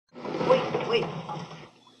Wait,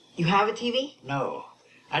 you have a TV? No.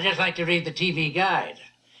 I just like to read the TV guide.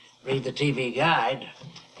 Read the TV guide.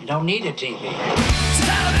 You don't need a TV. Television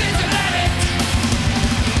addict!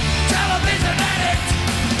 Television addict!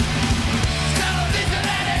 Television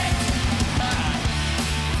addict!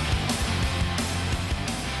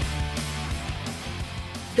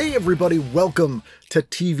 Hey everybody, welcome to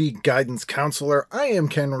TV Guidance Counselor. I am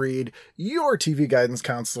Ken Reed, your TV Guidance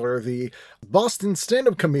Counselor, the Boston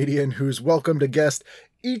stand-up comedian who's welcomed a guest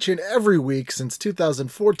each and every week since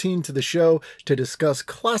 2014 to the show to discuss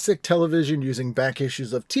classic television using back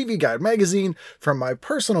issues of TV Guide magazine from my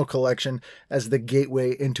personal collection as the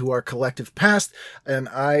gateway into our collective past. And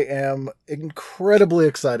I am incredibly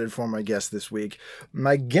excited for my guest this week.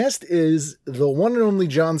 My guest is the one and only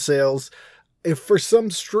John Sayles. If for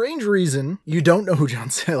some strange reason you don't know who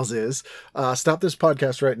John Sayles is, stop this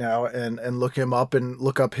podcast right now and look him up and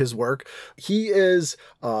look up his work. He is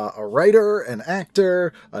a writer, an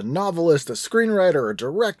actor, a novelist, a screenwriter, a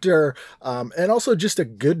director, and also just a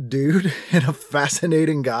good dude and a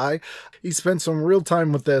fascinating guy. He spent some real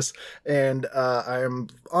time with this, and I am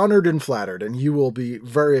honored and flattered, and you will be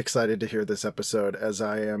very excited to hear this episode, as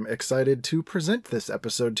I am excited to present this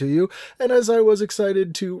episode to you, and as I was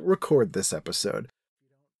excited to record this episode.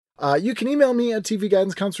 You can email me at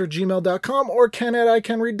tvguidancecounselor@gmail.com or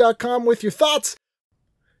ken@icanread.com with your thoughts,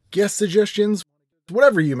 guest suggestions,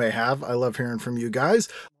 whatever you may have. I love hearing from you guys.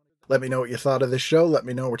 Let me know what you thought of this show. Let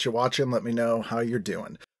me know what you're watching. Let me know how you're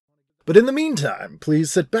doing. But in the meantime,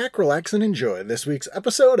 please sit back, relax, and enjoy this week's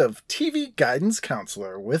episode of TV Guidance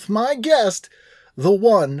Counselor with my guest, the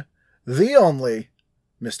one, the only,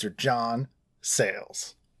 Mr. John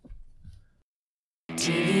Sayles.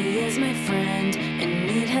 TV is my friend, and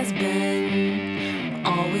it has been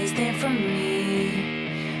always there for me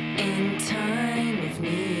in time of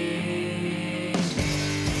need.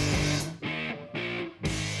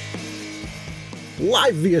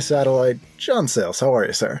 Live via satellite, John Sayles. How are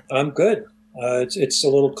you, sir? I'm good. It's a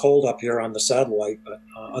little cold up here on the satellite, but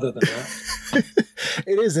other than that.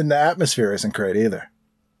 It is, and the atmosphere isn't great either.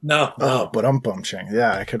 No. Oh, but I'm bumching.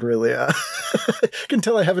 Yeah, I could really, can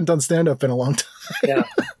tell I haven't done stand-up in a long time. Yeah.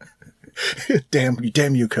 Damn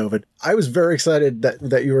you, COVID. I was very excited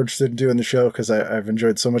that you were interested in doing the show because I've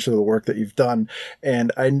enjoyed so much of the work that you've done.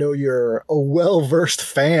 And I know you're a well-versed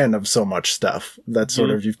fan of so much stuff that sort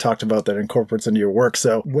of you've talked about that incorporates into your work.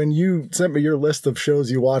 So when you sent me your list of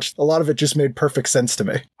shows you watched, a lot of it just made perfect sense to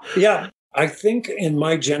me. Yeah. I think in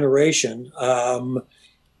my generation,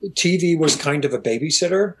 TV was kind of a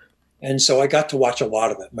babysitter. And so I got to watch a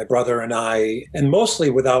lot of it. My brother and I, and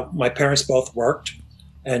mostly without, my parents both worked.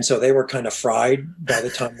 And so they were kind of fried by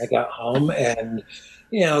the time they got home. And,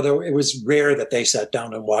 you know, it was rare that they sat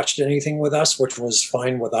down and watched anything with us, which was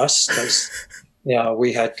fine with us because, you know,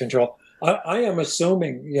 we had control. I am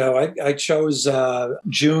assuming, you know, I chose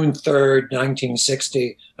June 3rd,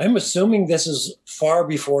 1960. I'm assuming this is far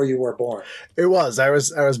before you were born. It was. I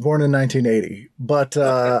was born in 1980. But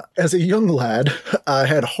as a young lad, I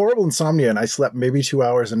had horrible insomnia and I slept maybe 2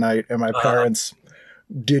 hours a night, and my parents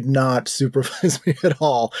did not supervise me at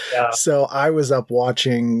all. Yeah. So I was up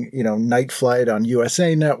watching, you know, Night Flight on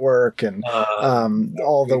USA Network and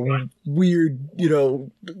all the weird, you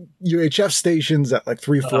know, UHF stations at like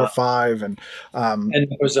 3, 4, 5. And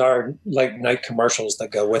those are like night commercials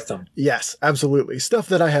that go with them. Yes, absolutely. Stuff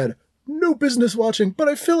that I had no business watching, but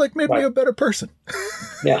I feel like made me a better person.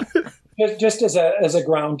 Yeah. Just as a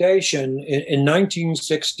groundation, in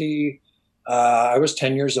 1960, I was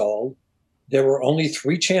 10 years old. There were only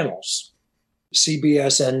 3 channels,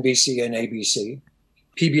 CBS, NBC, and ABC.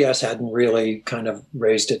 PBS hadn't really kind of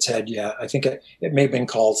raised its head yet. I think it may have been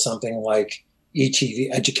called something like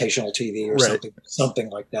ETV, educational TV or something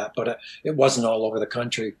like that, but it wasn't all over the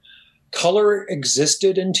country. Color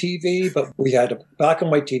existed in TV, but we had a black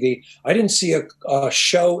and white TV. I didn't see a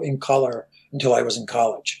show in color until I was in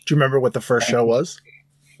college. Do you remember what the first show was?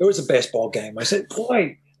 It was a baseball game. I said,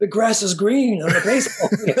 boy, the grass is green on the baseball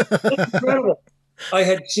game. That's incredible. I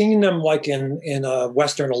had seen them like in a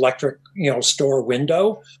Western Electric, you know, store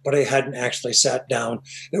window, but I hadn't actually sat down.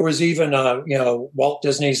 There was even you know, Walt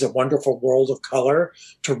Disney's A Wonderful World of Color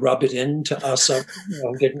to rub it into us, you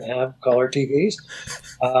know, didn't have color TVs,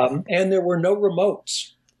 and there were no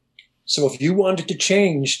remotes. So if you wanted to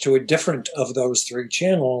change to a different of those 3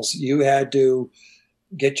 channels, you had to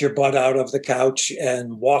get your butt out of the couch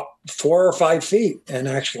and walk 4 or 5 feet and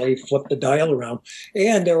actually flip the dial around.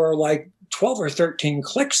 And there were like 12 or 13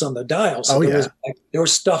 clicks on the dial. So there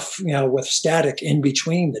was stuff, with static in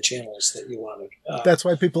between the channels that you wanted. That's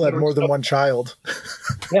why people had more than one child.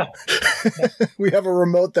 Yeah. We have a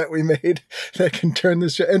remote that we made that can turn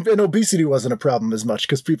this. And obesity wasn't a problem as much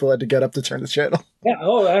because people had to get up to turn the channel. Yeah.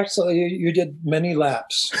 Oh, actually, you did many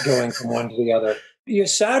laps going from one to the other.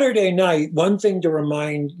 Saturday night, one thing to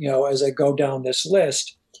remind, as I go down this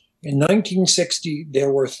list, in 1960,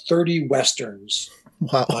 there were 30 Westerns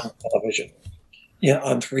on television,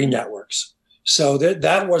 on 3 networks. So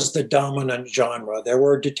that was the dominant genre. There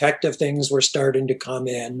were detective things were starting to come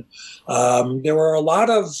in. There were a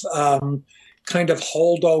lot of kind of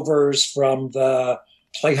holdovers from the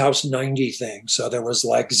Playhouse 90 thing. So there was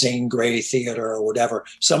like Zane Grey Theater or whatever.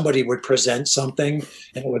 Somebody would present something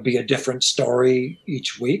and it would be a different story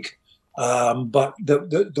each week. But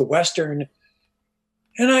the Western,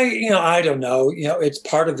 and I don't know, it's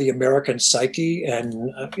part of the American psyche,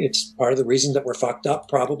 and it's part of the reason that we're fucked up,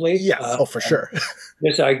 probably. Yeah, for sure.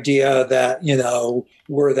 This idea that,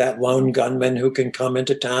 we're that lone gunman who can come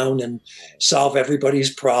into town and solve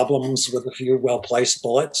everybody's problems with a few well-placed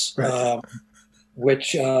bullets. Right.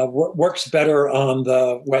 Which works better on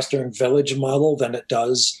the Western Village model than it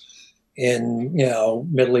does in,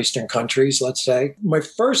 Middle Eastern countries, let's say. My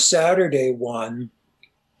first Saturday one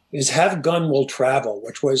is Have Gun Will Travel,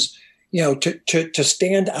 which was, to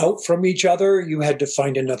stand out from each other, you had to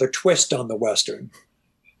find another twist on the Western.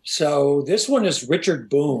 So this one is Richard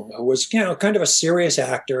Boone, who was, kind of a serious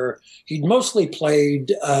actor. He'd mostly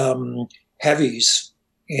played heavies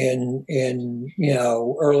in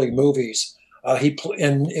early movies. He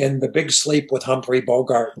in The Big Sleep with Humphrey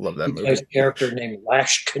Bogart. Love that movie. Plays a character named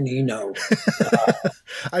Lash Canino.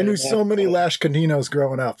 I knew so many Lash Caninos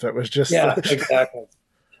growing up. That was just exactly.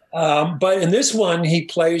 But in this one, he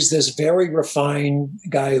plays this very refined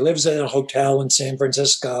guy. He lives in a hotel in San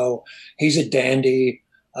Francisco. He's a dandy.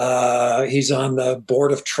 He's on the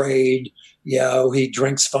board of trade. He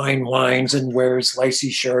drinks fine wines and wears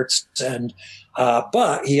lacy shirts. And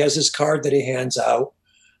but he has his card that he hands out.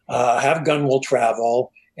 Have Gun Will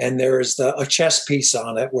Travel, and there is a chess piece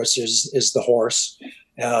on it, which is the horse,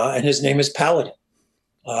 and his name is Paladin.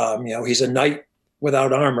 He's a knight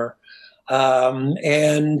without armor,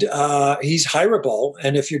 and he's hireable.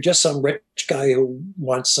 And if you're just some rich guy who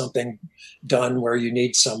wants something done where you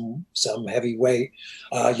need some heavy weight,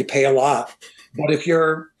 you pay a lot. But if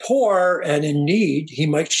you're poor and in need, he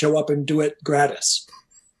might show up and do it gratis.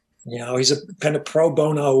 He's a kind of pro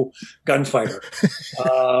bono gunfighter.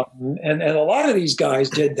 And a lot of these guys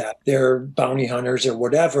did that. They're bounty hunters or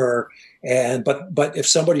whatever. But if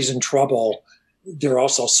somebody's in trouble, they're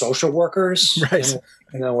also social workers, right?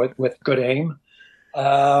 With good aim.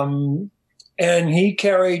 And he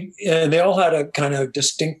carried, and they all had a kind of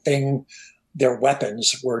distinct thing. Their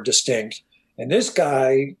weapons were distinct. And this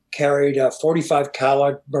guy carried a .45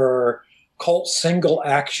 caliber Colt single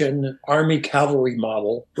action Army cavalry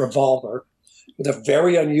model revolver with a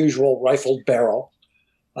very unusual rifled barrel.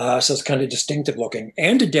 So it's kind of distinctive looking,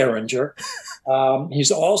 and a Derringer. He's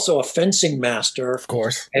also a fencing master. Of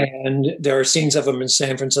course. And there are scenes of him in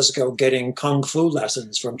San Francisco getting kung fu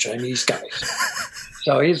lessons from Chinese guys.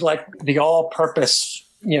 So he's like the all purpose,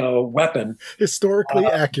 weapon. Historically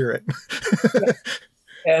accurate.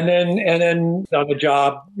 And then on the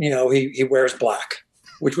job, he wears black,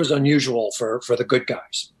 which was unusual for the good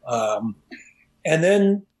guys. And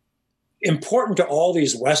then important to all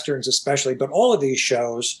these Westerns especially, but all of these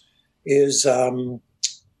shows is the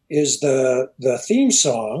theme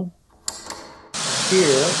song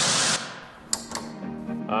here.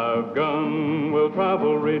 A gun will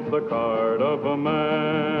travel, reach the card of a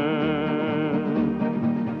man.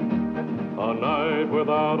 A knight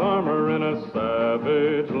without armor in a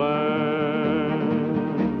savage land.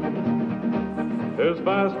 His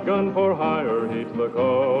fast gun for hire heeds the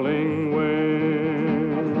calling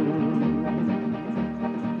wind.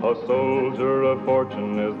 A soldier of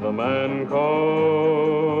fortune is the man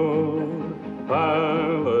called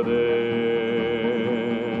Paladin.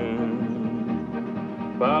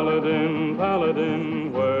 Paladin,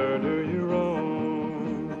 Paladin, where do you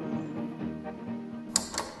roam?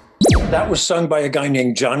 That was sung by a guy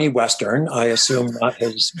named Johnny Western, I assume not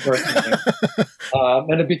his birth name.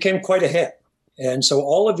 And it became quite a hit. And so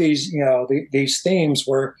all of these, these themes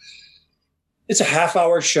were, it's a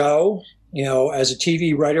half-hour show. As a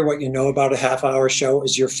TV writer, what you know about a half-hour show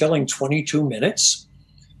is you're filling 22 minutes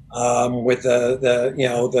with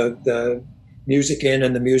the music in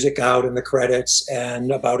and the music out and the credits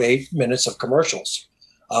and about 8 minutes of commercials.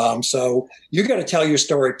 So you got to tell your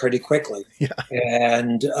story pretty quickly,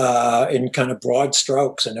 and in kind of broad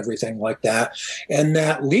strokes and everything like that. And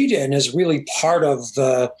that lead-in is really part of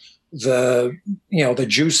the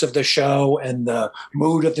juice of the show and the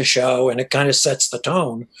mood of the show, and it kind of sets the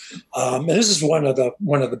tone. And this is one of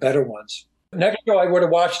the better ones. Next show I would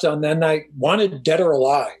have watched on that night, Wanted Dead or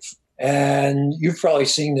Alive, and you've probably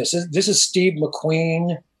seen this. This is Steve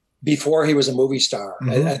McQueen before he was a movie star.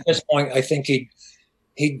 Mm-hmm. At this point, I think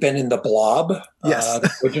he'd been in The Blob,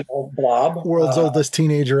 the original Blob, world's oldest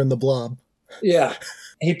teenager in The Blob. Yeah,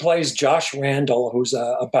 he plays Josh Randall, who's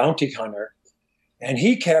a bounty hunter. And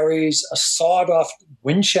he carries a sawed-off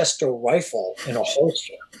Winchester rifle in a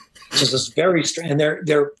holster. So this very strange. And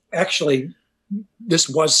they're actually, this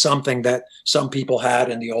was something that some people had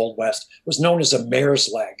in the Old West. It was known as a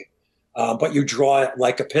mare's leg, but you draw it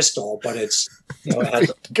like a pistol, but it's it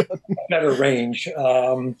has a better range.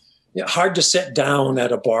 Hard to sit down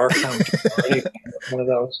at a bar counter or anything, one of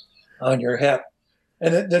those on your hip.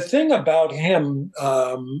 And the thing about him,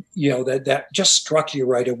 that just struck you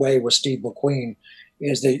right away with Steve McQueen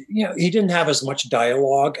is that, he didn't have as much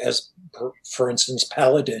dialogue as, for instance,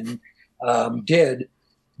 Paladin did,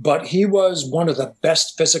 but he was one of the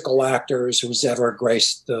best physical actors who's ever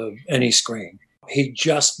graced any screen. He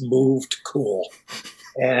just moved cool.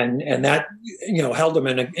 And that, held him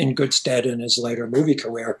in good stead in his later movie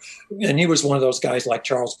career. And he was one of those guys like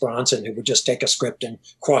Charles Bronson who would just take a script and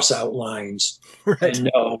cross out lines. Right.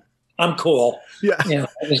 And I'm cool. Yeah.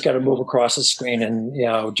 I just got to move across the screen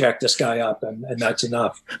and, jack this guy up, and that's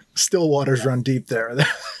enough. Still waters run deep there.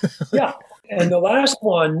 Yeah. And the last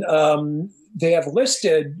one they have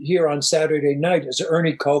listed here on Saturday night is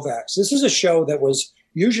Ernie Kovacs. This is a show that was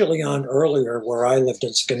usually on earlier where I lived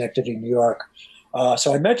in Schenectady, New York.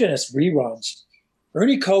 So I imagine it's reruns.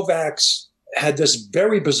 Ernie Kovacs had this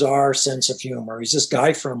very bizarre sense of humor. He's this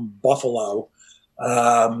guy from Buffalo,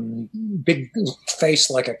 big face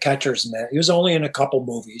like a catcher's mitt. He was only in a couple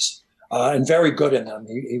movies and very good in them.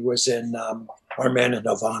 He was in Our Man in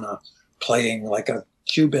Havana, playing like a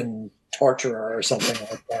Cuban torturer or something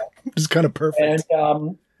like that. It's kind of perfect.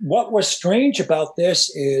 And what was strange about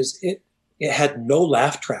this is it had no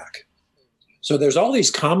laugh track. So there's all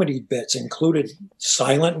these comedy bits, included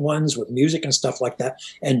silent ones with music and stuff like that,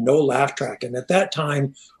 and no laugh track. And at that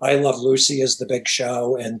time, I Love Lucy is the big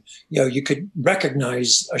show. And, you could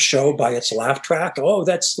recognize a show by its laugh track. Oh,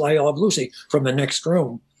 that's I Love Lucy from the next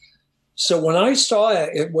room. So when I saw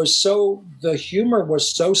it, the humor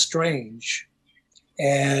was so strange.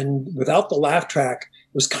 And without the laugh track,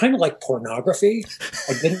 it was kind of like pornography.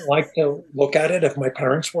 I didn't like to look at it if my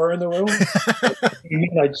parents were in the room.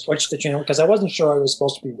 I'd switch the channel because I wasn't sure I was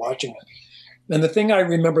supposed to be watching it. And the thing I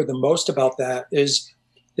remember the most about that is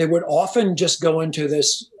they would often just go into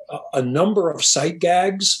a number of sight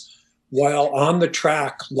gags while on the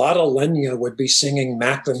track, Lotte Lenya would be singing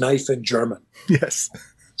Mac the Knife in German. Yes.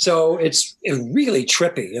 So it's really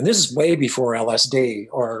trippy. And this is way before LSD,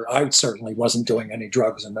 or I certainly wasn't doing any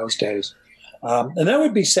drugs in those days. And that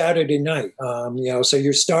would be Saturday night. So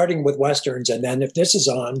you're starting with Westerns. And then if this is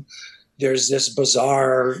on, there's this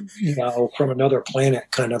bizarre, from another planet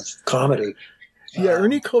kind of comedy. Yeah,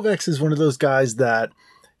 Ernie Kovacs is one of those guys that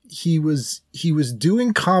he was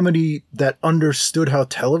doing comedy that understood how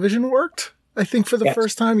television worked. I think for the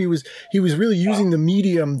first time he was really using the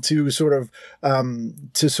medium to sort of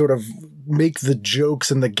make the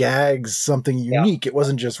jokes and the gags something unique. It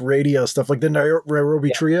wasn't just radio stuff like the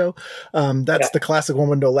Nairobi Trio. That's the classic one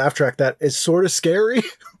window laugh track that is sort of scary,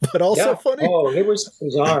 but also funny. Oh, it was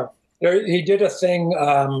bizarre. He did a thing.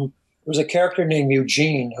 There was a character named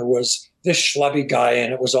Eugene who was this schlubby guy,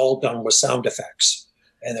 and it was all done with sound effects.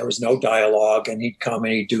 And there was no dialogue, and he'd come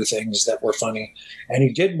and he'd do things that were funny. And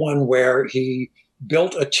he did one where he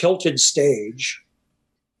built a tilted stage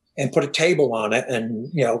and put a table on it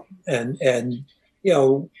and nailed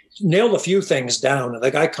a few things down. And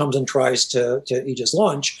the guy comes and tries to eat his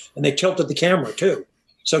lunch, and they tilted the camera too.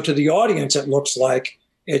 So to the audience, it looks like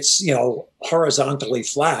it's, horizontally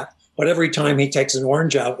flat. But every time he takes an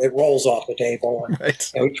orange out, it rolls off the table. And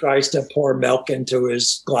he tries to pour milk into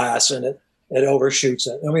his glass, and it overshoots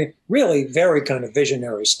it. I mean, really very kind of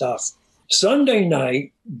visionary stuff. Sunday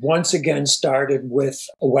night, once again, started with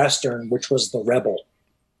a Western, which was The Rebel.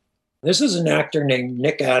 This is an actor named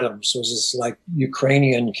Nick Adams, who was this like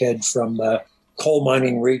Ukrainian kid from the coal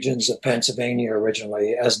mining regions of Pennsylvania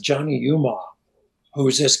originally, as Johnny Yuma,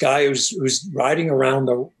 who's this guy who's riding around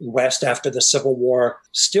the West after the Civil War,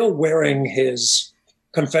 still wearing his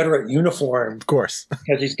Confederate uniform. Of course.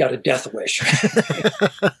 Because he's got a death wish.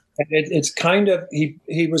 It's kind of,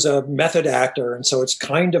 he was a method actor, and so it's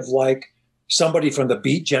kind of like somebody from the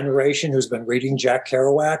Beat generation who's been reading Jack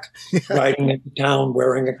Kerouac, riding into town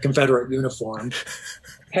wearing a Confederate uniform,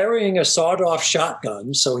 carrying a sawed-off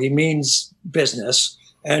shotgun, so he means business,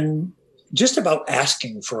 and just about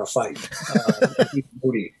asking for a fight. He's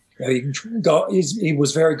moody. He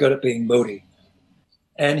was very good at being moody.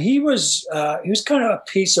 And he was kind of a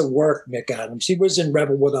piece of work, Nick Adams. He was in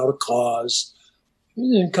Rebel Without a Cause,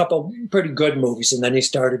 in a couple pretty good movies, and then he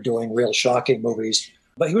started doing real shocking movies.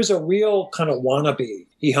 But he was a real kind of wannabe.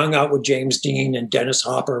 He hung out with James Dean, and Dennis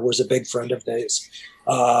Hopper was a big friend of his.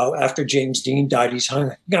 After James Dean died, he's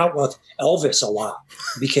hung out with Elvis a lot.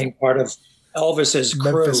 He became part of Elvis's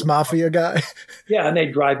crew. Memphis Mafia guy. Yeah, and they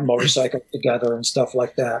drive motorcycles together and stuff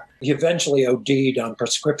like that. He eventually OD'd on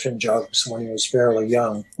prescription drugs when he was fairly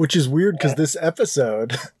young. Which is weird because this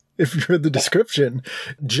episode, if you read the description,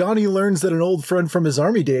 Johnny learns that an old friend from his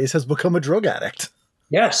army days has become a drug addict.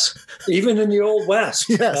 Yes, even in the Old West.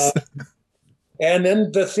 Yes. And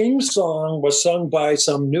then the theme song was sung by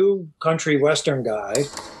some new country western guy.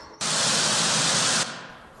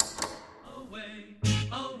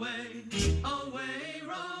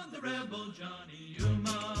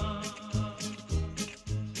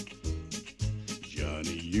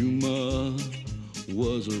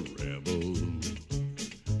 Was a rebel.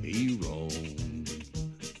 He roamed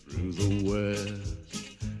through the West,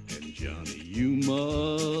 and Johnny Yuma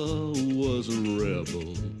was a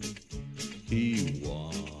rebel. He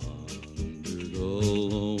wandered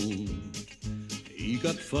alone. He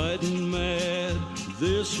got fighting mad,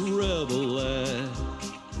 this rebel lad.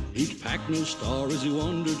 He packed no stars, he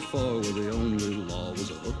wandered far, where the only law was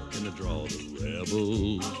a hook and a draw. The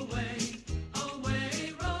rebel.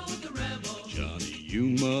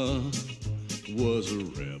 Yuma was a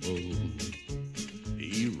rebel.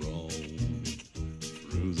 He roamed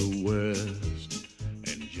through the West,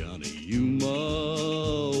 and Johnny Yuma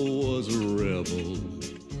was a rebel.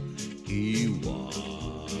 He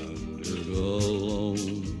wandered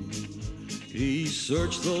alone. He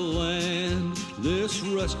searched the land, this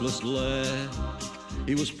restless lad.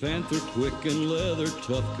 He was panther quick and leather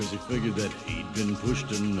tough, 'cause he figured that he'd been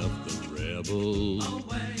pushed enough. The rebel.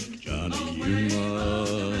 Johnny Yuma.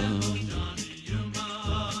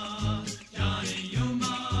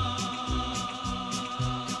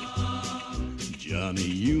 Johnny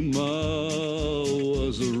Yuma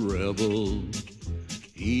was a rebel.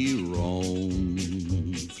 He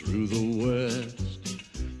roamed through the West,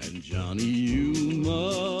 and Johnny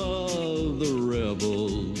Yuma, the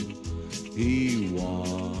rebel, he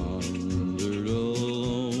wandered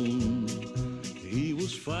alone. He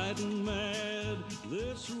was fighting mad,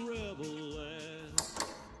 this rebel lad.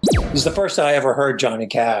 This is the first I ever heard Johnny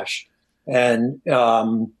Cash. And,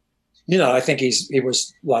 I think he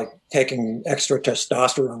was like taking extra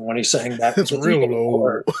testosterone when he sang that. It's real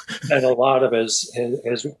low. And a lot of his,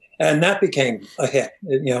 and that became a hit,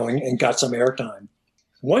 and got some airtime.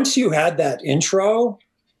 Once you had that intro,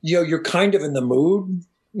 you're kind of in the mood,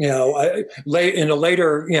 in a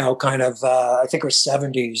later, kind of, I think it was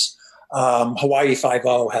 70s, Hawaii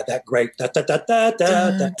Five-0 had that great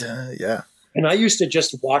da-da-da-da-da-da. Yeah. And I used to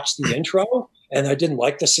just watch the intro, and I didn't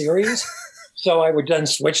like the series. So I would then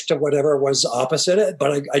switch to whatever was opposite it,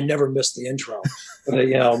 but I never missed the intro,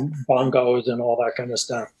 bongos and all that kind of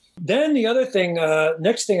stuff. Then the other thing,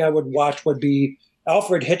 next thing I would watch would be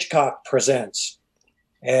Alfred Hitchcock Presents.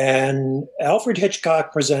 And Alfred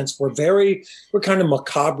Hitchcock Presents were kind of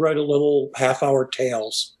macabre little half-hour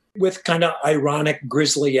tales with kind of ironic,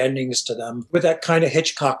 grisly endings to them, with that kind of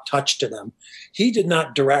Hitchcock touch to them. He did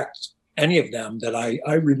not direct any of them that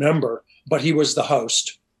I remember, but he was the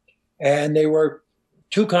host. And they were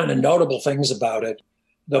two kind of notable things about it.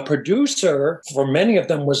 The producer for many of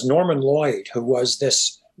them was Norman Lloyd, who was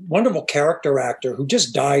this wonderful character actor who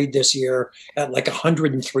just died this year at like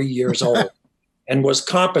 103 years old and was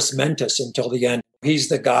compos mentis until the end. He's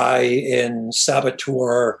the guy in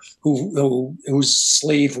Saboteur whose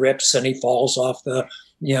sleeve rips and he falls off the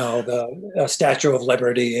Statue of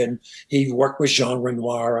Liberty, and he worked with Jean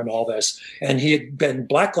Renoir and all this. And he had been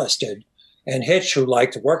blacklisted. And Hitch, who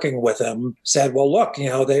liked working with him, said, well, look,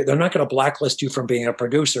 they're not going to blacklist you from being a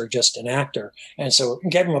producer, just an actor. And so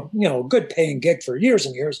gave him a good paying gig for years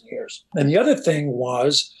and years and years. And the other thing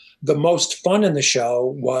was, the most fun in the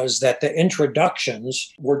show was that the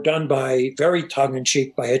introductions were done by very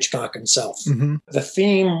tongue-in-cheek by Hitchcock himself. Mm-hmm. The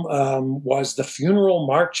theme was the Funeral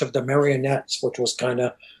March of the Marionettes, which was kind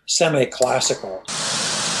of semi-classical.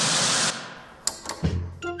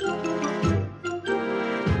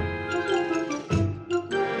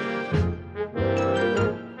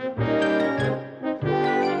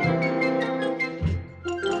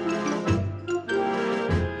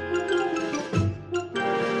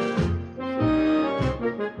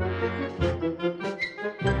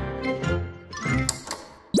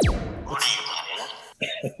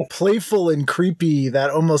 playful and creepy that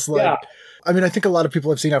almost like, Yeah. I mean, I think a lot of people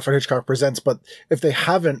have seen Alfred Hitchcock Presents, but if they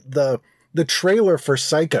haven't, the trailer for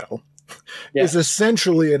Psycho is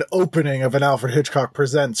essentially an opening of an Alfred Hitchcock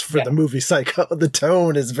Presents for the movie Psycho. The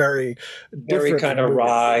tone is very kind of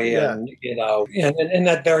wry and, you know, and in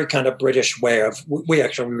that very kind of British way of, we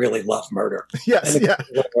actually really love murder. Yes, and yeah.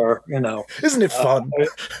 Or, you know. Isn't it fun?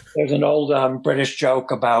 There's an old British joke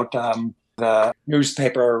about the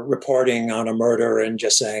newspaper reporting on a murder and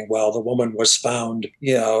just saying, well, the woman was found,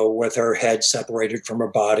 you know, with her head separated from her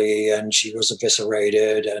body and she was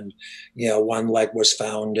eviscerated. And, you know, one leg was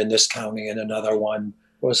found in this county and another one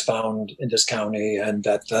was found in this county. And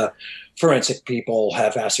that the forensic people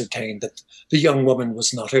have ascertained that the young woman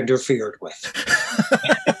was not interfered with.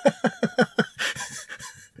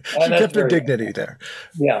 She kept her dignity there.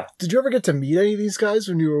 Yeah. Did you ever get to meet any of these guys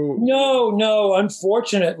when you were? No.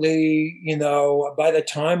 Unfortunately, you know, by the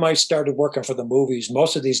time I started working for the movies,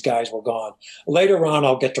 most of these guys were gone. Later on,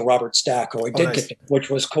 I'll get to Robert Stack, who I did get to, which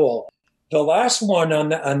was cool. The last one on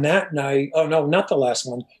that night, oh no, not the last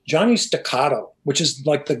one, Johnny Staccato, which is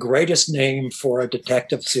like the greatest name for a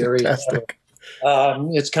detective series. Fantastic.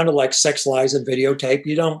 It's kind of like Sex, Lies, and Videotape.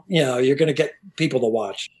 You don't, you know, you're going to get people to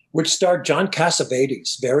watch. Which starred John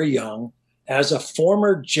Cassavetes, very young, as a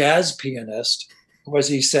former jazz pianist, was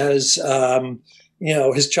he says, you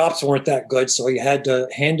know, his chops weren't that good, so he had to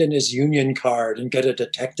hand in his union card and get a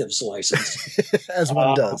detective's license. As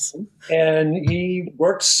one does. And he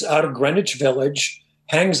works out of Greenwich Village,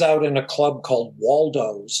 hangs out in a club called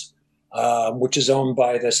Waldo's, which is owned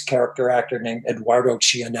by this character actor named Eduardo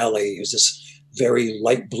Cianelli, who's this very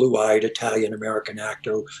light blue-eyed Italian-American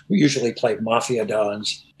actor who usually played mafia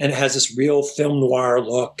dons. And it has this real film noir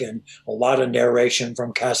look and a lot of narration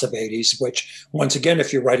from Cassavetes, which, once again,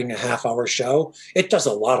 if you're writing a half-hour show, it does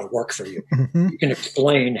a lot of work for you. Mm-hmm. You can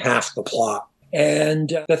explain half the plot.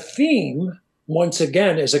 And the theme, once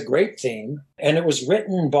again, is a great theme. And it was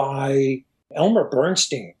written by Elmer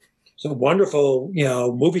Bernstein. He's a wonderful, you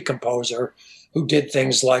know, movie composer who did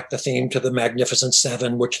things like the theme to the Magnificent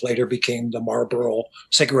Seven, which later became the Marlboro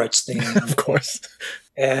cigarettes theme. Of course.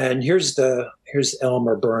 And here's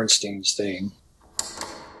Elmer Bernstein's theme.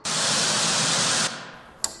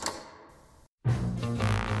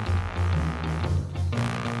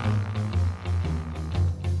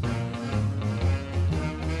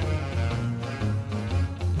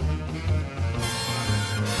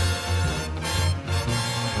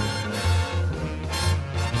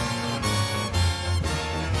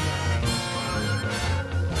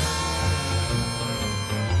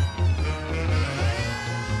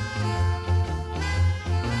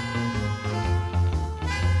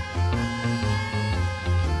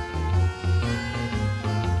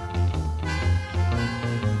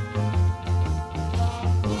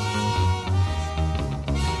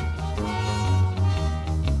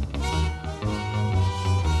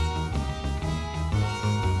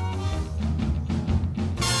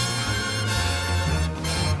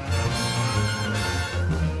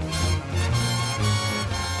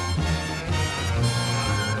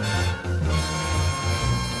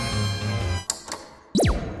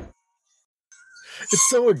 It's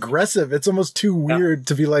so aggressive. It's almost too weird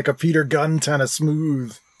to be like a Peter Gunn kind of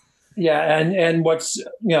smooth. Yeah, and what's, you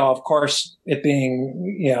know, of course, it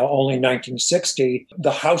being, you know, only 1960,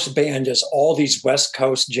 the house band is all these West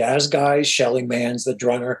Coast jazz guys, Shelly Mann's the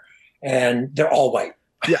drummer, and they're all white.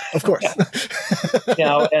 Yeah, of course. You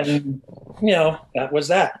know, and, you know, that was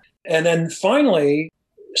that. And then finally,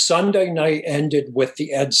 Sunday night ended with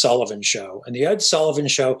the Ed Sullivan Show. And the Ed Sullivan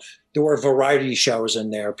Show, there were variety shows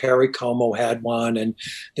in there. Perry Como had one, and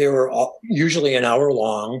they were usually an hour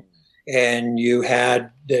long. And you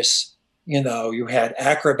had this, you know, you had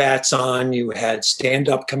acrobats on, you had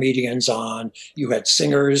stand-up comedians on, you had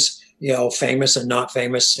singers, you know, famous and not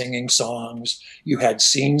famous singing songs. You had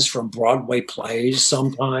scenes from Broadway plays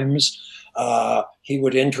sometimes. He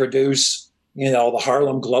would introduce, you know, the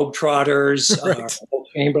Harlem Globetrotters, right.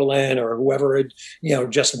 Chamberlain or whoever had, you know,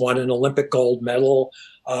 just won an Olympic gold medal.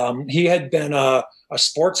 He had been a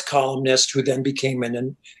sports columnist who then became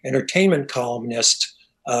an entertainment columnist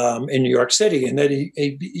in New York City. And then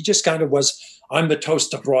he just kind of was, I'm the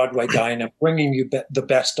toast of Broadway guy, and I'm bringing you the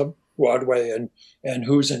best of Broadway and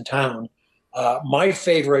who's in town. My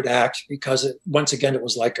favorite act, because once again, it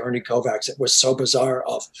was like Ernie Kovacs. It was so bizarre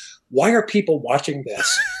of, why are people watching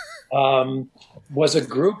this? Was a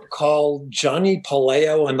group called Johnny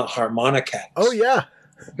Puleo and the Harmonica Gang. Oh, yeah.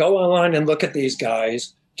 Go online and look at these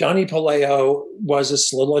guys. Johnny Puleo was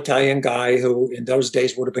this little Italian guy who in those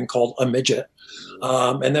days would have been called a midget.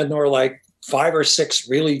 And then there were like 5 or 6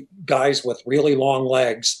 really guys with really long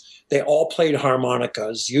legs they all played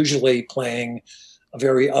harmonicas, usually playing a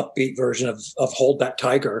very upbeat version of Hold That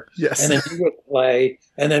Tiger. Yes. And then he would play,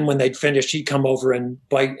 and then when they'd finished, he'd come over and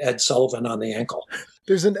bite Ed Sullivan on the ankle.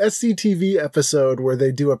 There's an SCTV episode where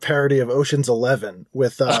they do a parody of Ocean's 11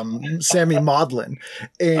 with Sammy Maudlin,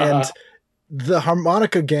 and the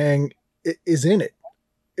Harmonica Gang is in it.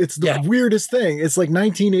 It's the weirdest thing. It's like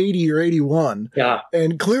 1980 or 81. Yeah.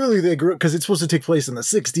 And clearly they grew, because it's supposed to take place in the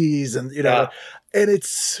 60s, and, you know, and it's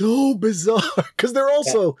so bizarre because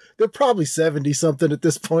they're probably 70 something at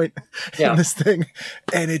this point in this thing.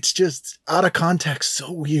 And it's just out of context.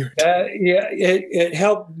 So weird. It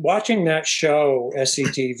helped watching that show,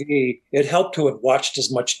 SCTV. It helped to have watched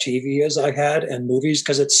as much TV as I had and movies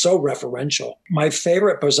because it's so referential. My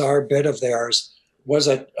favorite bizarre bit of theirs was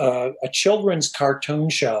a children's cartoon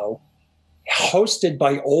show hosted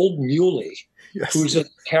by Old Muley, who's a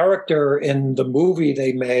character in the movie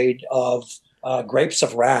they made of Grapes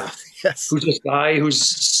of Wrath, who's this guy who's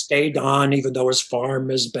stayed on even though his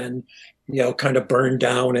farm has been, kind of burned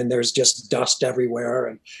down and there's just dust everywhere.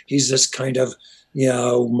 And he's this kind of,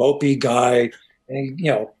 mopey guy. And,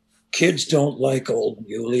 kids don't like Old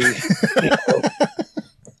Muley.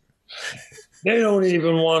 They don't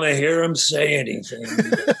even want to hear him say anything.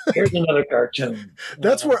 Here's another cartoon.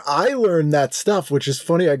 That's where I learned that stuff, which is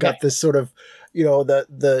funny. I got this sort of,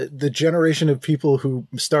 the generation of people who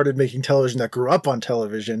started making television that grew up on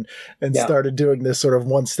television and started doing this sort of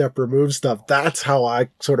one step removed stuff. That's how I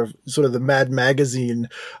sort of the Mad Magazine,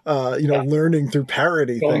 learning through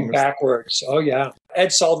parody going things. Backwards. Oh, yeah.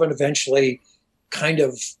 Ed Sullivan eventually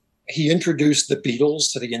he introduced the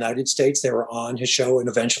Beatles to the United States. They were on his show, and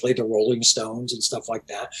eventually the Rolling Stones and stuff like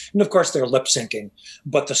that. And of course they're lip syncing,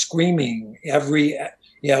 but the screaming,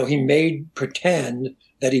 he made pretend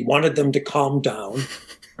that he wanted them to calm down.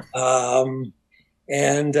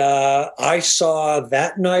 And I saw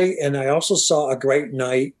that night, and I also saw A Great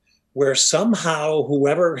Night where somehow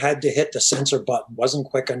whoever had to hit the censor button wasn't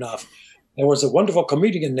quick enough. There was a wonderful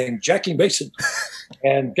comedian named Jackie Mason,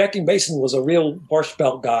 and Jackie Mason was a real Borscht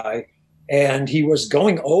Belt guy, and he was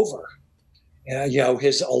going over,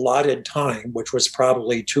 his allotted time, which was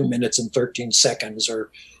probably 2 minutes and 13 seconds, or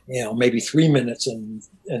maybe 3 minutes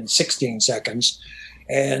and 16 seconds,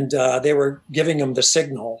 and they were giving him the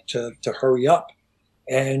signal to hurry up,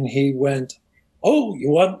 and he went, "Oh,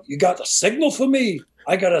 you got a signal for me?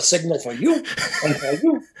 I got a signal for you and for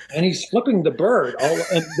you." And he's flipping the bird.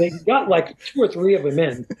 And they got like 2 or 3 of them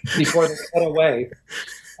in before they cut away.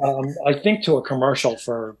 I think to a commercial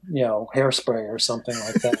for, hairspray or something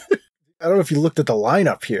like that. I don't know if you looked at the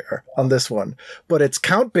lineup here on this one, but it's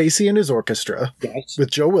Count Basie and his orchestra with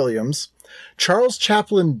Joe Williams, Charles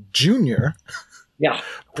Chaplin Jr. Yeah,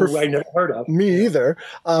 who I never heard of. Me either.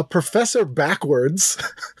 Professor Backwards.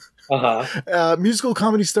 Musical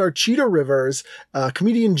comedy star Cheetah Rivers,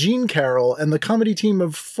 comedian Gene Carroll, and the comedy team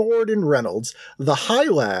of Ford and Reynolds, the High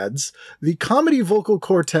Lads, the comedy vocal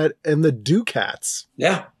quartet, and the Ducats.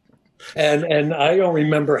 Yeah. And I don't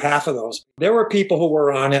remember half of those. There were people who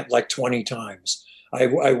were on it like 20 times.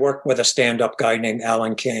 I worked with a stand-up guy named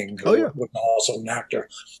Alan King, who was also an actor,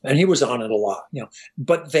 and he was on it a lot,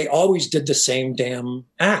 But they always did the same damn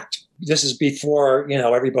act. This is before,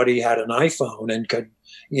 everybody had an iPhone and could,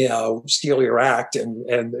 steal your act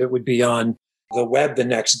and it would be on the web the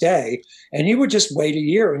next day. And you would just wait a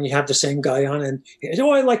year and you have the same guy on and,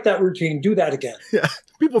 I like that routine. Do that again. Yeah.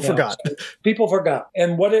 People forgot. So people forgot.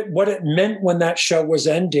 And what it meant when that show was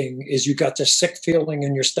ending is you got this sick feeling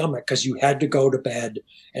in your stomach because you had to go to bed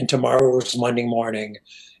and tomorrow was Monday morning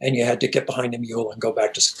and you had to get behind the mule and go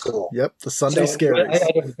back to school. Yep. The Sunday scaries. I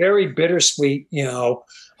had a very bittersweet,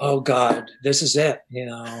 oh God, this is it.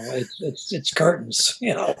 It's curtains,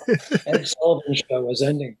 Ed Sullivan Show was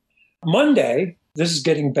ending. Monday, this is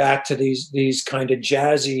getting back to these kind of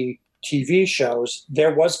jazzy TV shows.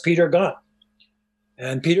 There was Peter Gunn.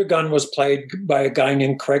 And Peter Gunn was played by a guy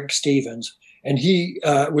named Craig Stevens. And he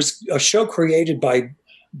was a show created by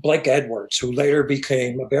Blake Edwards, who later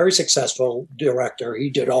became a very successful director. He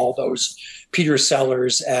did all those Peter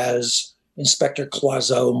Sellers as Inspector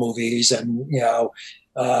Clouseau movies. And,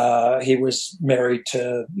 he was married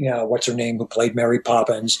to, what's her name, who played Mary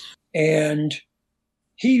Poppins. And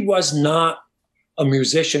he was not a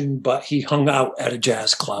musician, but he hung out at a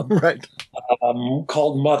jazz club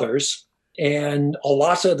called Mothers. And a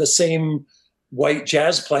lot of the same white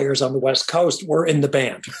jazz players on the West Coast were in the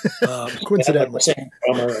band. Coincidentally. The same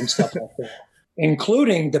drummer and stuff like that.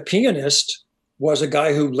 Including the pianist was a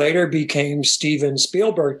guy who later became Steven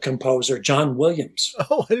Spielberg composer, John Williams.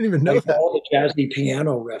 Oh, I didn't even know that. All the jazzy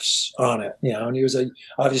piano riffs on it, and he was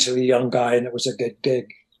obviously a young guy, and it was a good gig.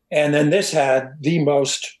 And then this had the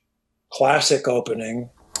most classic opening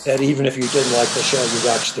that even if you didn't like the show, you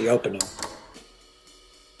watched the opening.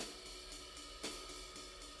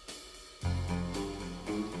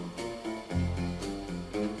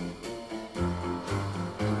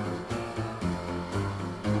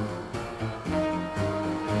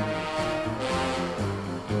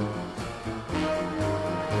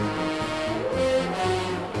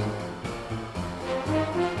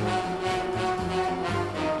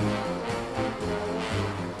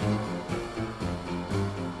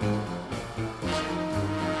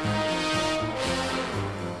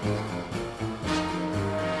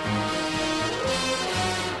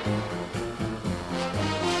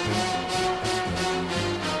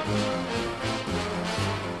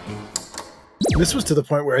 This was to the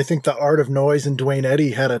point where I think The Art of Noise and Duane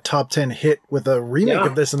Eddy had a top 10 hit with a remake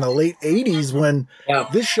of this in the late 80s when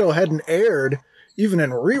this show hadn't aired even in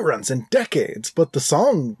reruns in decades, but the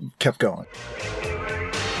song kept going.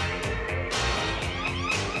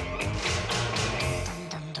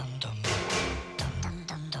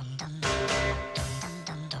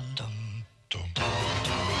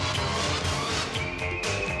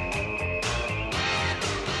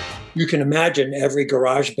 You can imagine every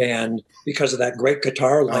garage band, because of that great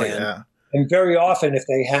guitar land, and very often if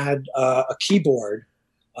they had a keyboard,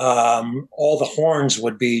 all the horns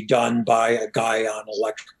would be done by a guy on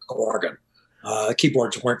electric organ.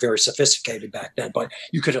 Keyboards weren't very sophisticated back then, but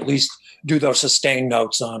you could at least do those sustained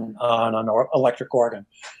notes on an electric organ.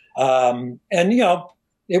 And, you know,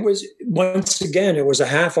 it was, once again, it was a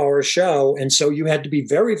half-hour show, and so you had to be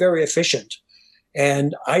very, very efficient.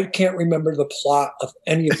 And I can't remember the plot of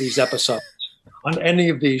any of these episodes on any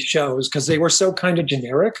of these shows because they were so kind of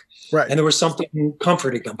generic. Right. And there was something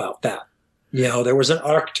comforting about that. You know, there was an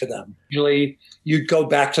arc to them. Usually you'd go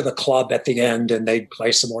back to the club at the end and they'd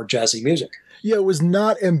play some more jazzy music. Yeah, it was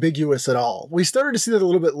not ambiguous at all. We started to see that a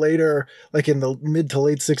little bit later, like in the mid to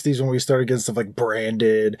late 60s when we started getting stuff like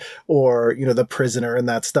Branded or, you know, The Prisoner and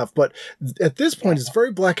that stuff. But at this point, it's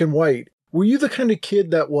very black and white. Were you the kind of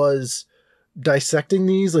kid that was dissecting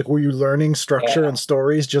these? Like, were you learning structure and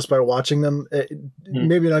stories just by watching them,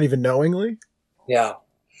 maybe not even knowingly? Yeah.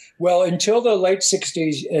 Well, until the late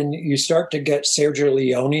 60s, and you start to get Sergio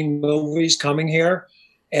Leone movies coming here,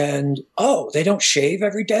 and, they don't shave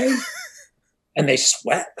every day, and they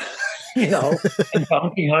sweat, you know, and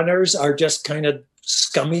bounty hunters are just kind of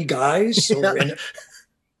scummy guys.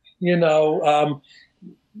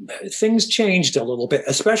 Things changed a little bit,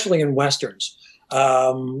 especially in Westerns.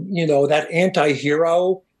 You know, that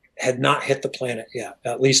anti-hero had not hit the planet yet,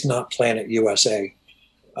 at least not Planet USA.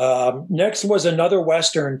 Next was another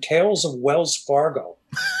Western, Tales of Wells Fargo,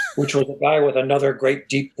 which was a guy with another great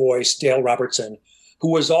deep voice, Dale Robertson,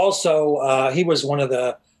 who was also, he was one of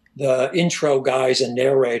the intro guys and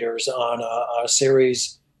narrators on a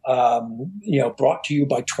series, brought to you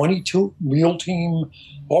by 22 Real Team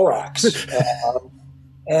Borax.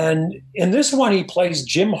 And in this one, he plays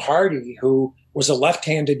Jim Hardy, who was a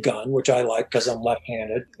left-handed gun, which I like because I'm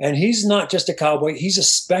left-handed. And he's not just a cowboy. He's a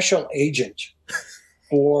special agent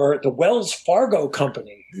for the Wells Fargo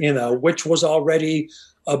company, you know, which was already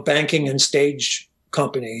a banking and stage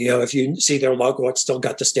company. You know, if you see their logo, it's still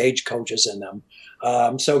got the stage coaches in them.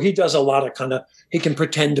 So he does a lot of he can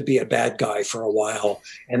pretend to be a bad guy for a while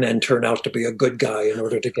and then turn out to be a good guy in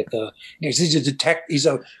order to get he's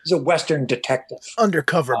a Western detective.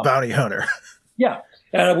 Undercover bounty hunter. Yeah.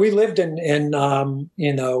 We lived in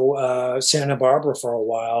Santa Barbara for a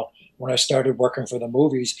while when I started working for the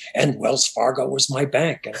movies, and Wells Fargo was my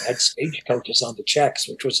bank, and I had stagecoaches on the checks,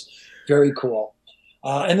 which was very cool.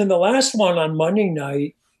 And then the last one on Monday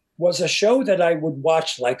night was a show that I would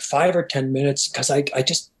watch like 5 or 10 minutes because I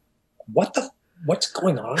just, what's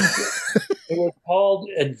going on here? It was called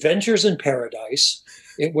Adventures in Paradise.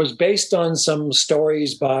 It was based on some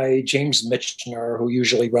stories by James Michener, who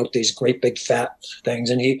usually wrote these great big fat things.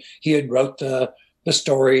 And he had wrote the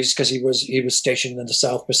stories because he was stationed in the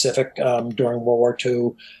South Pacific during World War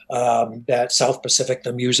II. That South Pacific,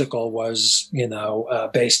 the musical, was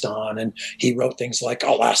based on, and he wrote things like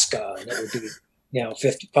Alaska, and it would be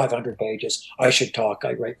 500 pages. I should talk.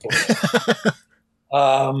 I write books.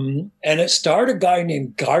 And it starred a guy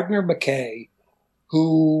named Gardner McKay,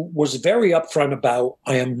 who was very upfront about,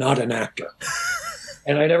 I am not an actor.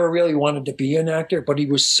 And I never really wanted to be an actor, but he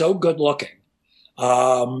was so good looking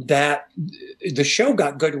that the show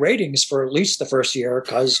got good ratings for at least the first year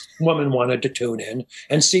because women wanted to tune in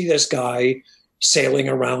and see this guy sailing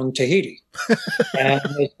around Tahiti. And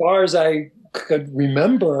as far as I could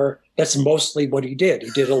remember, that's mostly what he did.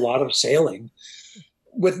 He did a lot of sailing.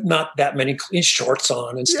 with not that many shorts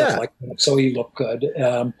on and stuff like that. So he looked good.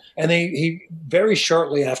 And he very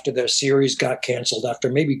shortly after the series got canceled,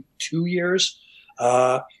 after maybe 2 years,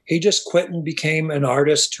 he just quit and became an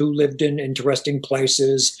artist who lived in interesting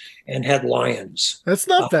places and had lions. That's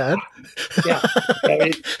not bad. Yeah.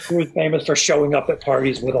 He was famous for showing up at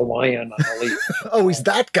parties with a lion on a leash. Oh, he's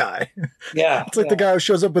that guy. Yeah. It's like the guy who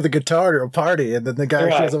shows up with a guitar to a party, and then the guy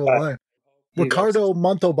who shows up with a lion. Ricardo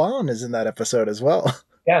Montauban is in that episode as well.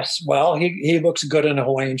 Yes, well, he looks good in a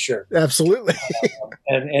Hawaiian shirt. Absolutely.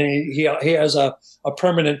 And he has a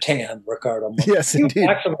permanent tan, Ricardo Montauban. Yes, indeed. He's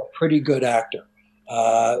actually a pretty good actor.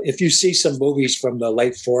 If you see some movies from the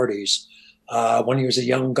late 40s, when he was a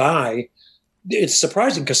young guy, it's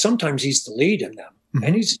surprising because sometimes he's the lead in them. Mm-hmm.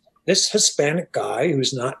 And he's this Hispanic guy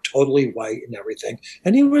who's not totally white and everything.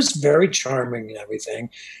 And he was very charming and everything.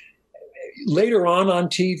 Later on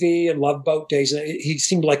TV and Love Boat Days, he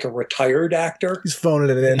seemed like a retired actor. He's phoning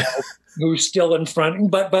it in. Who's still in front,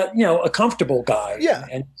 but a comfortable guy. Yeah.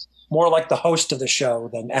 And more like the host of the show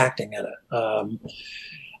than acting in it.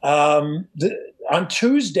 On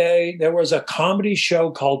Tuesday, there was a comedy show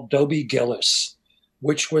called Dobie Gillis,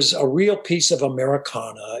 which was a real piece of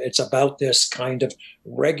Americana. It's about this kind of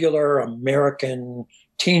regular American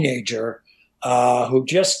teenager who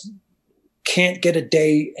just can't get a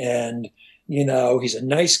date, and he's a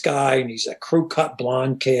nice guy, and he's a crew cut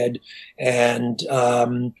blonde kid, and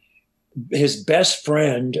his best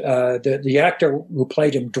friend, the actor who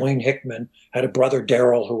played him, Dwayne Hickman, had a brother,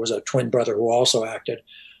 Daryl, who was a twin brother who also acted.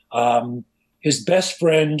 His best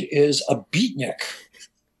friend is a beatnik,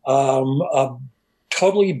 a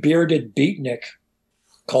totally bearded beatnik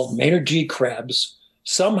called Maynard J. Krebs,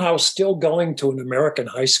 somehow still going to an American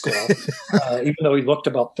high school, even though he looked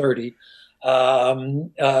about 30.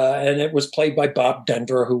 And it was played by Bob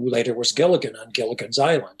Denver, who later was Gilligan on Gilligan's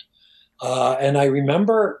Island. And I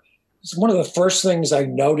remember it's one of the first things I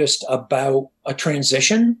noticed about a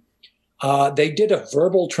transition. They did a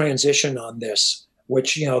verbal transition on this,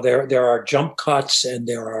 which, there are jump cuts and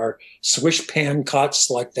there are swish pan cuts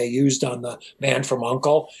like they used on The Man from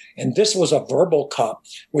U.N.C.L.E. And this was a verbal cut,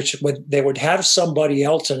 which they would have somebody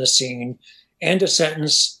else in a scene and a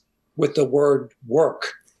sentence with the word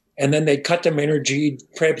work. And then they'd cut to Maynard J.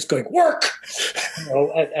 Krebs going, work,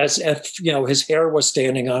 as if, his hair was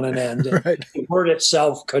standing on an end. And right. The word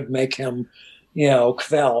itself could make him,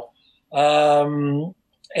 quell.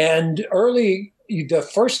 And early, the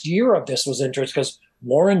first year of this was interesting because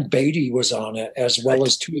Warren Beatty was on it, as well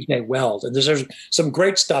as Tuesday Weld. And there's some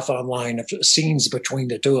great stuff online of scenes between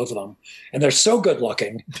the two of them. And they're so good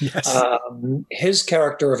looking. Yes. His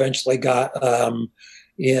character eventually got...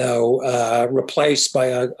 replaced by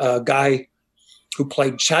a guy who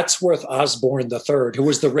played Chatsworth Osborne III, who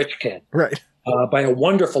was the rich kid, right? By a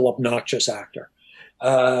wonderful, obnoxious actor.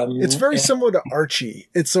 It's very similar to Archie.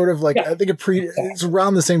 It's sort of like, I think it's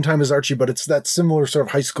around the same time as Archie, but it's that similar sort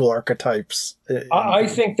of high school archetypes. I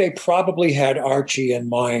think they probably had Archie in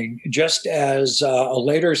mind, just as a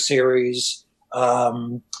later series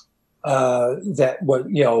that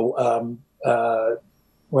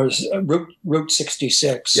was Route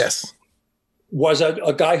 66. Yes. Was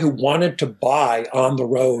a guy who wanted to buy On the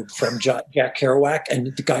Road from Jack Kerouac,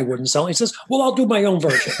 and the guy wouldn't sell it. He says, well, I'll do my own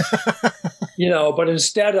version. But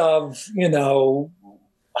instead of,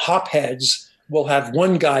 hopheads, we'll have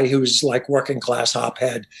one guy who's like working class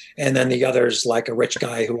hophead, and then the other's like a rich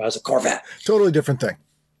guy who has a Corvette. Totally different thing.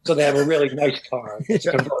 So they have a really nice car that's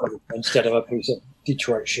convertible instead of a piece of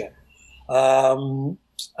Detroit shit.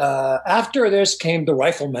 After this came The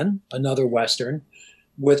Rifleman, another Western,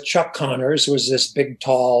 with Chuck Connors, who was this big,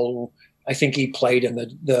 tall, I think he played in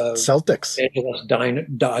the Celtics, Angeles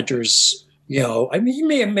Dodgers. He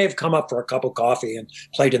may have come up for a cup of coffee and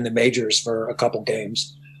played in the majors for a couple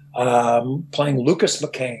games, playing Lucas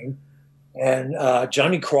McCain. And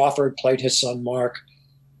Johnny Crawford played his son, Mark.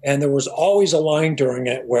 And there was always a line during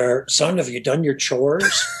it where, son, have you done your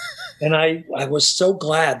chores? And I was so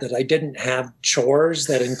glad that I didn't have chores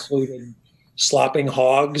that included slopping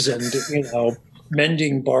hogs and,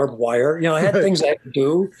 mending barbed wire. I had things I had to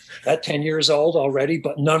do at 10 years old already,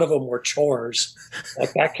 but none of them were chores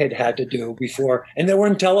like that kid had to do before. And they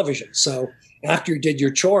weren't television. So after you did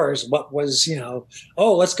your chores, what was,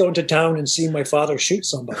 let's go into town and see my father shoot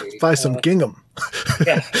somebody. Buy some gingham.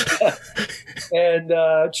 Yeah. And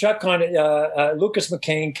Lucas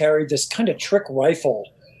McCain carried this kind of trick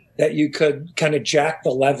rifle that you could kind of jack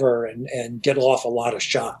the lever and get off a lot of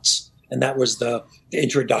shots. And that was the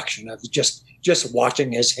introduction of just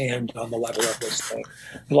watching his hand on the lever of this thing,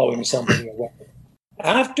 blowing somebody away.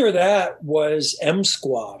 After that was M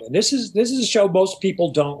Squad. And this is a show most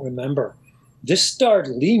people don't remember. This starred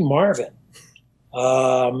Lee Marvin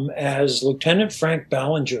as Lieutenant Frank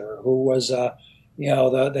Ballinger, who was,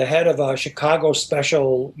 the head of a Chicago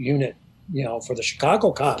special unit, for the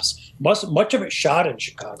Chicago cops. Much of it shot in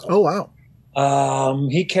Chicago. Oh, wow.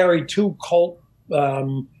 He carried 2 Colt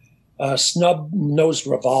snub-nosed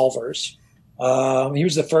revolvers. He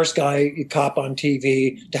was the first cop on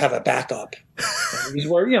TV to have a backup. These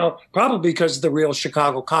were, probably because the real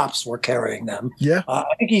Chicago cops were carrying them. Yeah. I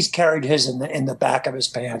think he's carried his in the back of his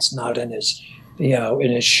pants, not in his,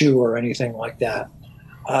 in his shoe or anything like that.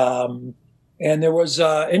 And there was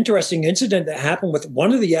an interesting incident that happened with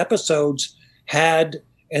one of the episodes had,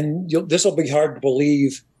 and this will be hard to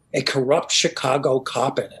believe, a corrupt Chicago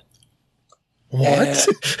cop in it. What?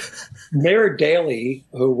 Mayor Daley,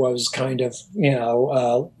 who was kind of,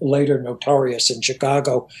 later notorious in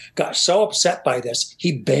Chicago, got so upset by this,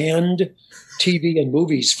 he banned TV and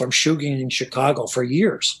movies from shooting in Chicago for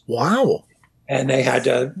years. Wow. And they had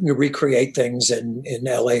to recreate things in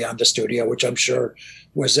LA on the studio, which I'm sure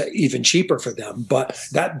was even cheaper for them. But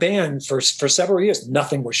that ban, for several years,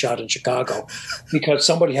 nothing was shot in Chicago because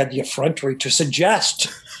somebody had the effrontery to suggest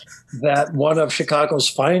that one of Chicago's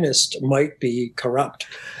finest might be corrupt.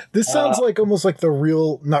 This sounds like almost like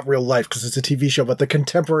the not real life because it's a TV show, but the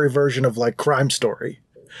contemporary version of like Crime Story.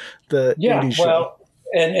 The 80s show.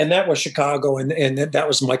 And that was Chicago, and that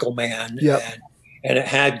was Michael Mann. Yep. And it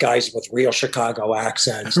had guys with real Chicago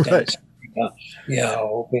accents, right.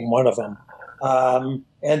 Being one of them.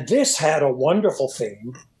 And this had a wonderful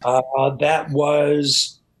theme that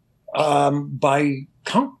was by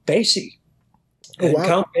Count Basie. And wow.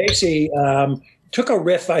 Count Basie took a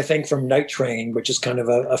riff, I think, from Night Train, which is kind of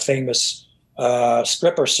a famous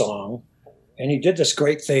stripper song. And he did this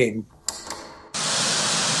great theme.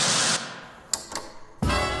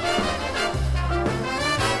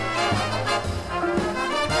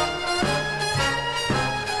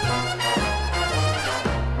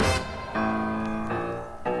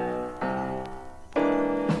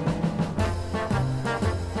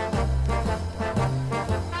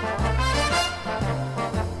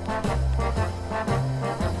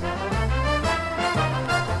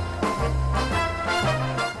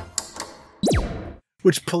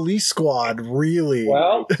 Which Police Squad really...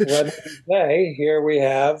 Well, when they here we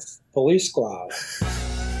have Police Squad.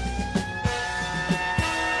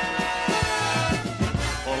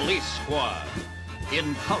 Police Squad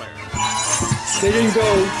in color. They didn't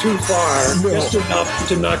go too far, just enough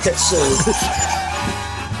to not get sued.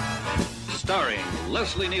 Starring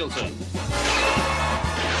Leslie Nielsen.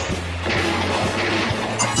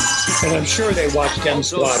 And I'm sure they watched M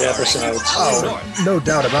Squad episodes. Oh, no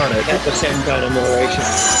doubt about it. At the same kind of narration.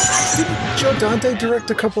 Didn't Joe Dante direct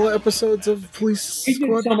a couple of episodes of Police Squad? He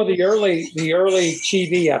did some of the early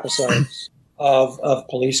TV episodes of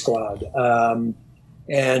Police Squad,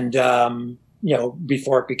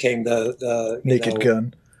 before it became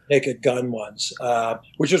the Naked Gun ones,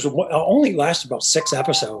 which was only lasted about 6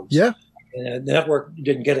 episodes. Yeah. And the network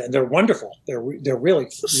didn't get it, and they're wonderful. They're really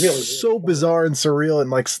so bizarre and surreal, and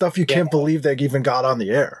like stuff you can't believe they even got on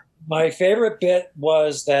the air. My favorite bit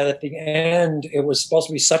was that at the end, it was supposed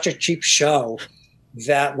to be such a cheap show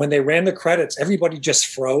that when they ran the credits, everybody just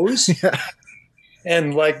froze. Yeah.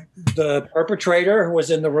 And like the perpetrator who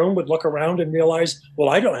was in the room would look around and realize, well,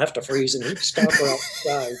 I don't have to freeze, and he'd scamper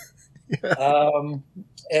outside.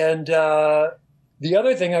 Yeah. The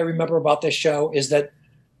other thing I remember about this show is that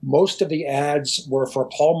most of the ads were for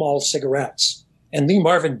Pall Mall cigarettes, and Lee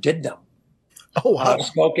Marvin did them. Oh, wow.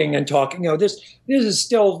 Smoking and talking. This is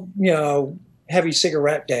still, heavy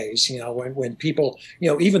cigarette days, when people,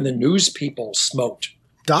 even the news people smoked.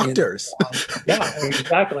 Doctors. Yeah,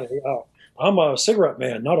 exactly. I'm a cigarette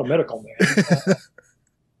man, not a medical man.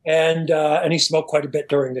 And he smoked quite a bit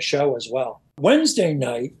during the show as well. Wednesday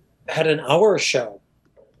night had an hour show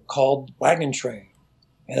called Wagon Train.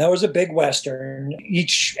 And that was a big Western.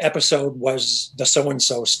 Each episode was the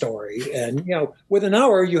so-and-so story. And, with an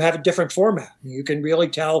hour, you have a different format. You can really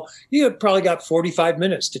tell, you probably got 45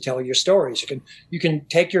 minutes to tell your stories. You can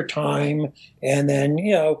take your time and then,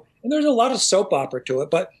 and there's a lot of soap opera to it,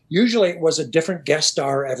 but usually it was a different guest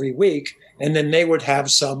star every week. And then they would have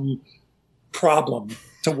some problem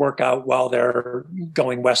to work out while they're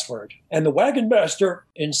going westward. And the Wagon Master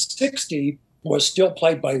in 60 was still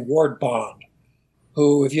played by Ward Bond,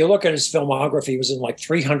 who, if you look at his filmography, was in like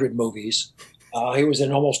 300 movies. He was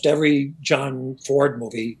in almost every John Ford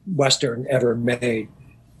movie, Western, ever made.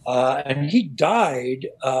 And he died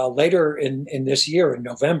later in this year, in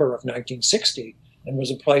November of 1960, and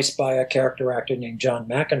was replaced by a character actor named John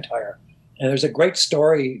McIntyre. And there's a great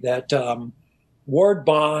story that Ward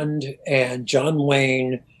Bond and John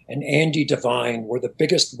Wayne and Andy Devine were the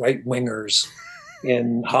biggest right-wingers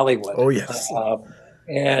in Hollywood. Oh, yes.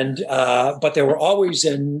 But they were always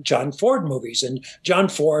in John Ford movies, and John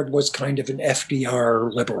Ford was kind of an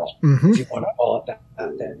FDR liberal, if you want to call it that.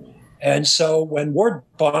 And so when Ward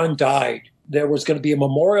Bond died, there was going to be a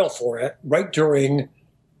memorial for it right during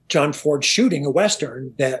John Ford shooting a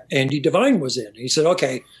Western that Andy Devine was in. He said,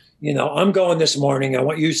 okay, I'm going this morning. I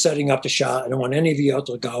want you setting up the shot. I don't want any of you else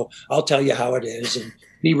to go. I'll tell you how it is, and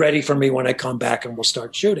be ready for me when I come back, and we'll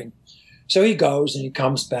start shooting. So he goes, and he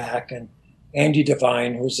comes back, and Andy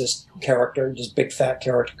Devine, who's this character, this big fat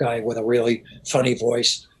character guy with a really funny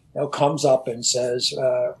voice, comes up and says,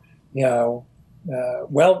 how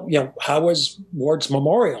was Ward's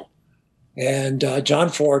memorial? And John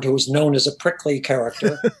Ford, who was known as a prickly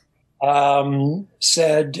character,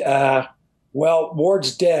 said, well,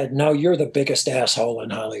 Ward's dead. Now you're the biggest asshole in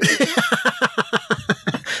Hollywood.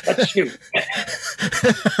 Let's shoot.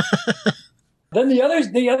 Then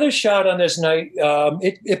the other shot on this night,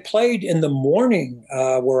 it played in the morning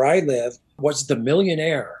where I live, was The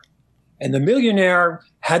Millionaire. And The Millionaire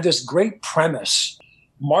had this great premise.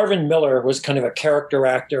 Marvin Miller was kind of a character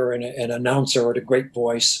actor and an announcer with a great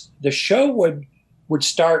voice. The show would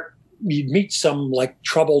start, you'd meet some like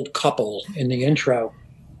troubled couple in the intro.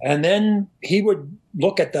 And then he would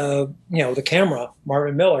look at the camera,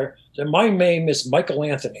 Marvin Miller, say, my name is Michael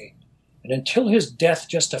Anthony. And until his death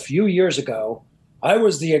just a few years ago, I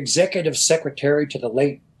was the executive secretary to the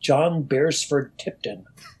late John Beresford Tipton,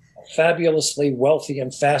 a fabulously wealthy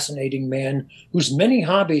and fascinating man whose many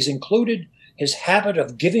hobbies included his habit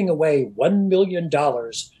of giving away $1 million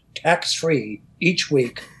tax-free each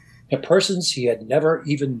week to persons he had never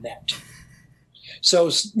even met.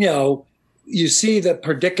 So, you see the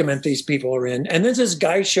predicament these people are in. And then this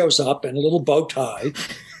guy shows up in a little bow tie,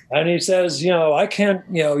 and he says, I can't,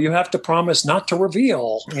 you have to promise not to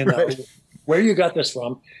reveal, Right. where you got this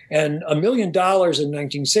from. And $1 million in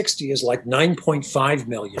 1960 is like 9.5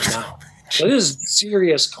 million now. So this is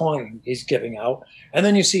serious coin he's giving out. And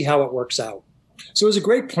then you see how it works out. So it was a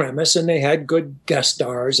great premise, and they had good guest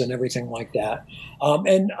stars and everything like that.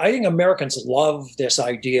 And I think Americans love this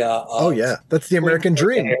idea of, oh yeah, that's the American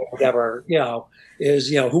dream. Whatever, is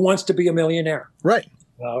who wants to be a millionaire? Right.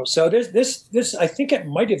 So this I think it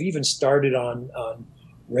might have even started on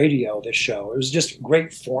radio. This show, it was just a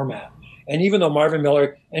great format. And even though Marvin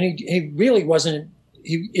Miller, and he really wasn't,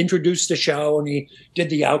 he introduced the show and he did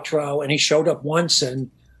the outro and he showed up once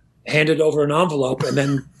and handed over an envelope, and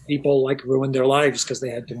then people ruined their lives because they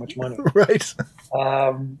had too much money. Right.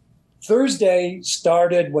 Thursday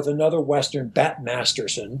started with another Western, Bat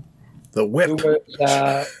Masterson. The Whip. Who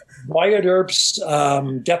was Wyatt Earp's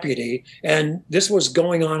deputy. And this was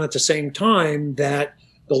going on at the same time that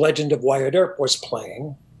The Legend of Wyatt Earp was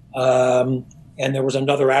playing. And there was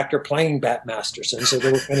another actor playing Bat Masterson. So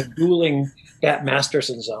they were kind of dueling Bat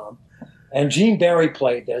Mastersons on. And Gene Barry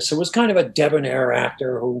played this. It was kind of a debonair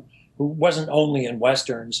actor who wasn't only in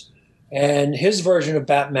Westerns. And his version of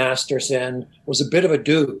Bat Masterson was a bit of a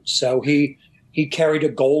dude. So he carried a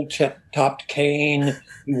gold-topped cane.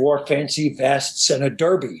 He wore fancy vests and a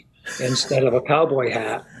derby instead of a cowboy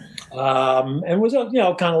hat. And was kind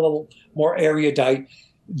of a little more erudite.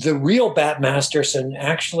 The real Bat Masterson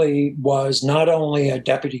actually was not only a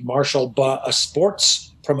deputy marshal, but a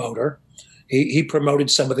sports promoter. He promoted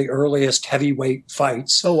some of the earliest heavyweight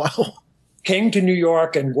fights. Oh, wow. Came to New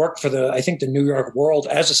York and worked for the New York World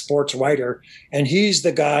as a sports writer. And he's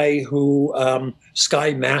the guy who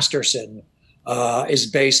Sky Masterson is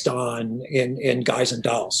based on in Guys and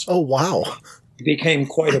Dolls. Oh, wow. He became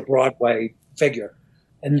quite a Broadway figure.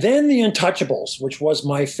 And then The Untouchables, which was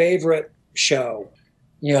my favorite show.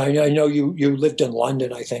 I know you lived in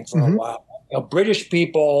London, I think, for a while. British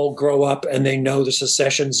people grow up and they know the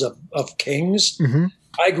secessions of kings. Mm-hmm.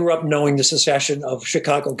 I grew up knowing the secession of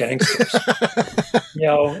Chicago gangsters.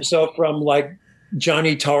 So from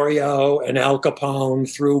Johnny Torrio and Al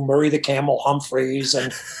Capone through Murray the Camel Humphreys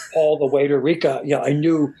and all the way to Rica, I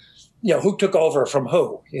knew, who took over from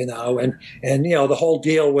who, and the whole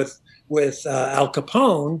deal with Al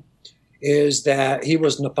Capone is that he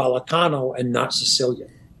was Napolitano and not Sicilian.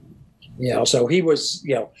 So he was,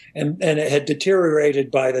 and it had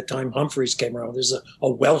deteriorated by the time Humphreys came around. There's a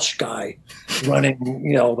Welsh guy running,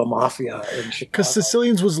 the mafia in Chicago. Because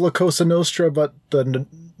Sicilians was La Cosa Nostra, but it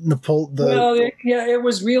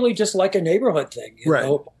was really just like a neighborhood thing, you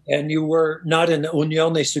know. And you were not in the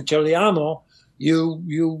Unione Siciliano.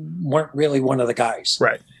 You weren't really one of the guys.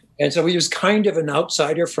 Right. And so he was kind of an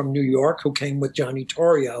outsider from New York who came with Johnny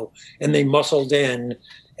Torrio, and they muscled in.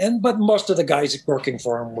 But most of the guys working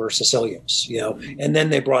for him were Sicilians, and then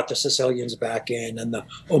they brought the Sicilians back in and the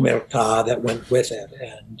omertà that went with it.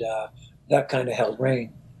 And that kind of held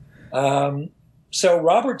reign. So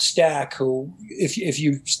Robert Stack, who, if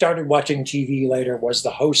you started watching TV later, was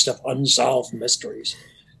the host of Unsolved Mysteries,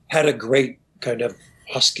 had a great kind of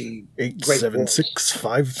husky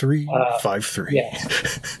 876-5353. Yeah.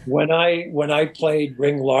 When I played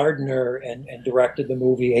Ring Lardner and directed the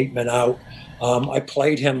movie 8 Men Out, I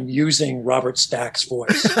played him using Robert Stack's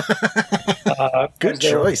voice. Good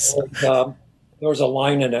choice. There was a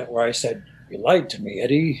line in it where I said, "You lied to me,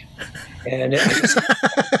 Eddie," and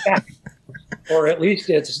or at least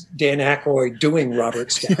it's Dan Aykroyd doing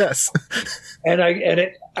Robert Stack. Yes. And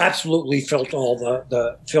it absolutely filled all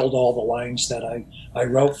the lines that I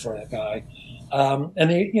wrote for that guy.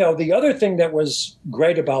 And the other thing that was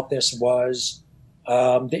great about this was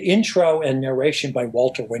the intro and narration by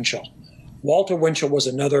Walter Winchell. Walter Winchell was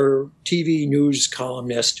another TV news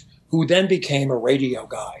columnist who then became a radio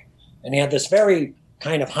guy, and he had this very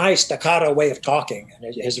kind of high staccato way of talking.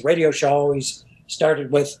 And his radio show always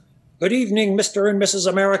started with, "Good evening, Mr. and Mrs.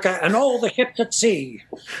 America, and all the ships at sea."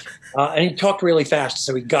 And he talked really fast,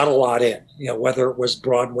 so he got a lot in, whether it was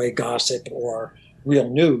Broadway gossip or real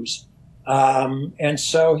news. And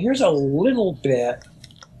so here's a little bit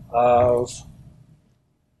of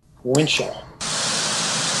Winchell.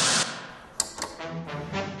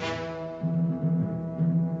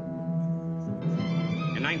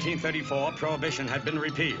 In 1934, Prohibition had been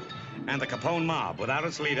repealed, and the Capone mob, without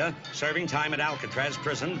its leader, serving time at Alcatraz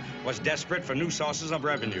prison, was desperate for new sources of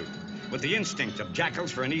revenue. With the instinct of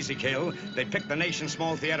jackals for an easy kill, they picked the nation's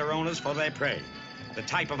small theater owners for their prey. The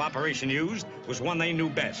type of operation used was one they knew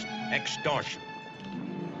best: extortion.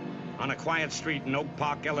 On a quiet street in Oak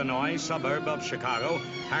Park, Illinois, suburb of Chicago,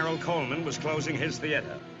 Harold Coleman was closing his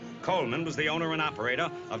theater. Coleman was the owner and operator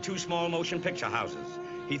of 2 small motion picture houses.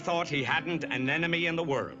 He thought he hadn't an enemy in the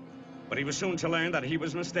world, but he was soon to learn that he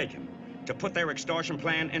was mistaken. To put their extortion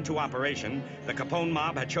plan into operation, the Capone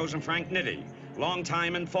mob had chosen Frank Nitti,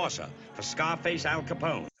 longtime enforcer for Scarface Al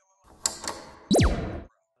Capone.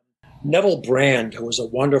 Neville Brand, who was a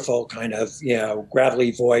wonderful kind of,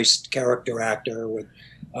 gravelly-voiced character actor who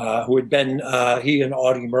had been, he and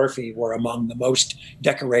Audie Murphy were among the most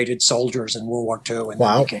decorated soldiers in World War II. And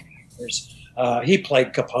wow. He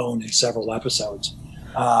played Capone in several episodes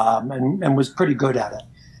and was pretty good at it.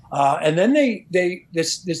 And then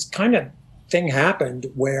this kind of thing happened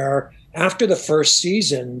where after the first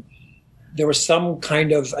season, there was some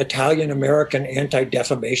kind of Italian-American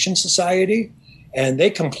Anti-Defamation Society, and they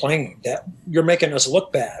complained that you're making us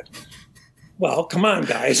look bad. Well, come on,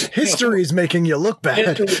 guys. History's making you look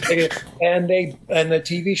bad. And the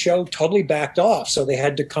TV show totally backed off, so they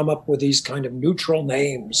had to come up with these kind of neutral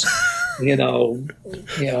names.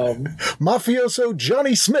 Mafioso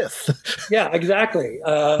Johnny Smith. Yeah, exactly.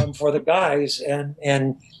 For the guys, and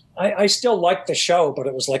I still liked the show, but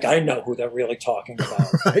it was like, I know who they're really talking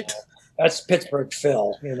about. Right. That's Pittsburgh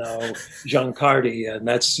Phil, Giancardi, and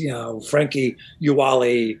that's Frankie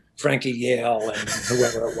Uwali, Frankie Yale, and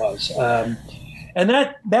whoever it was. And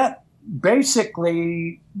that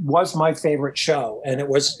basically was my favorite show, and it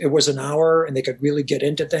was an hour, and they could really get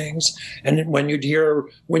into things. And when you'd hear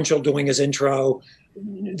Winchell doing his intro,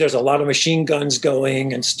 there's a lot of machine guns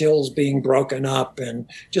going and stills being broken up and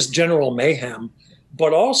just general mayhem.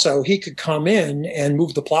 But also he could come in and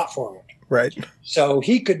move the plot forward. Right. So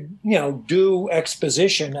he could, do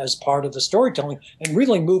exposition as part of the storytelling and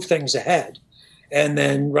really move things ahead. And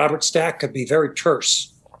then Robert Stack could be very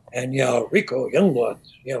terse and, Rico, Youngblood,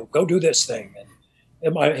 go do this thing.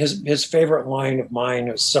 And his favorite line of mine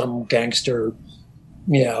is some gangster,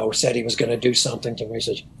 said he was going to do something to me. He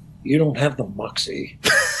says, "You don't have the moxie."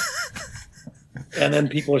 And then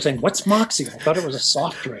people are saying, "What's moxie? I thought it was a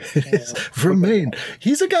soft drink." Remain.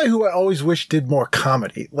 He's a guy who I always wish did more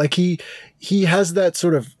comedy. Like he has that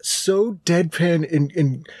sort of so deadpan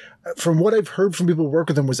in from what I've heard from people who work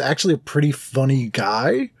with him, was actually a pretty funny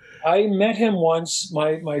guy. I met him once.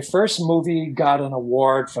 My first movie got an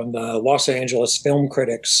award from the Los Angeles Film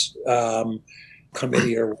Critics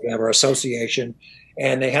Committee or whatever association.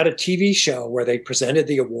 And they had a TV show where they presented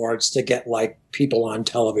the awards to get people on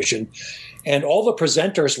television. And all the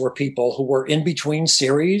presenters were people who were in between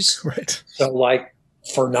series. Right. So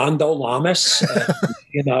Fernando Lamas,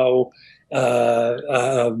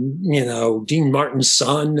 Dean Martin's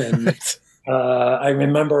son. And Right. I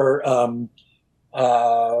remember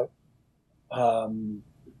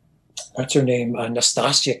what's her name?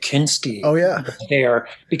 Nastasia Kinski. Oh, yeah. There,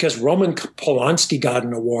 because Roman Polanski got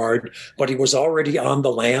an award, but he was already on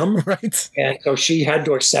the lam. Right. And so she had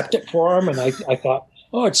to accept it for him. And I thought,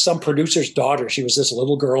 oh, it's some producer's daughter. She was this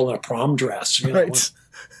little girl in a prom dress. You know? Right.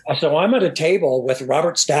 So I'm at a table with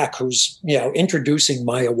Robert Stack, who's, introducing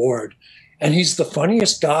my award. And he's the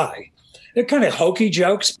funniest guy. They're kind of hokey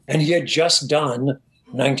jokes. And he had just done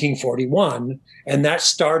 1941. And that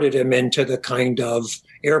started him into the kind of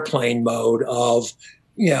airplane mode of,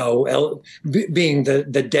 being the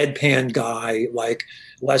deadpan guy like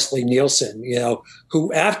Leslie Nielsen,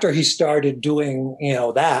 who after he started doing,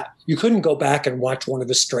 that, you couldn't go back and watch one of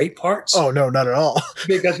his straight parts. Oh, no, not at all.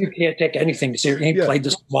 Because you can't take anything seriously. He played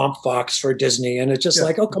the Swamp Fox for Disney, and it's just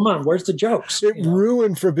like, oh, come on, where's the jokes? It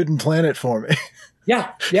ruined Forbidden Planet for me.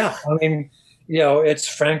 Yeah. I mean, it's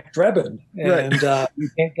Frank Drebin, and you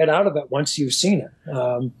can't get out of it once you've seen it.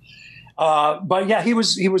 But yeah, he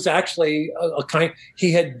was actually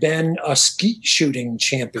he had been a skeet shooting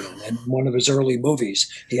champion in one of his early movies.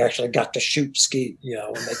 He actually got to shoot skeet,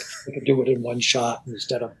 and they could do it in one shot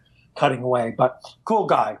instead of cutting away. But cool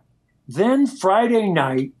guy. Then Friday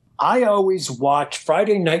night, I always watch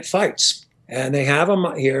Friday Night Fights, and they have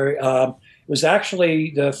them here. It was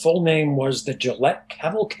actually, the full name was the Gillette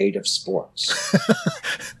Cavalcade of Sports.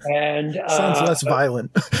 And sounds less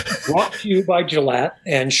violent. Brought to you by Gillette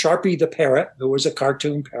and Sharpie the Parrot, who was a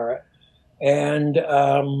cartoon parrot. And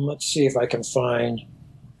let's see if I can find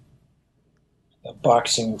a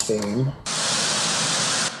boxing theme.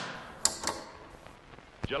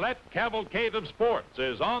 Gillette Cavalcade of Sports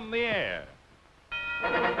is on the air.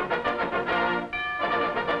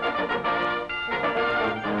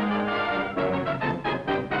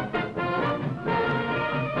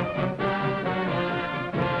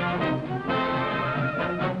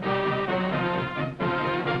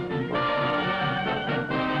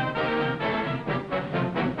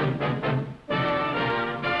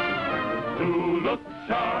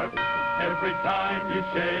 Every time you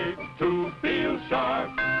shave, to feel sharp,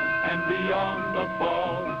 and beyond the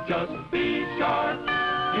ball, just be sharp.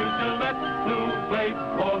 Use Gillette Blue Blade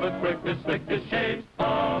for the quickest, slickest shaves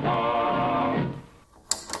of all.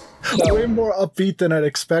 Way more upbeat than I'd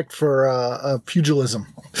expect for pugilism.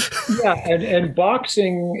 Yeah, and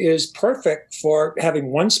boxing is perfect for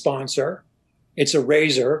having one sponsor. It's a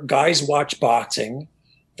razor. Guys watch boxing.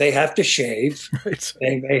 They have to shave. Right.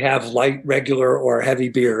 They may have light, regular, or heavy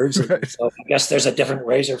beards. Right. So I guess there's a different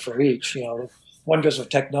razor for each. Wonders of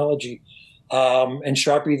technology. And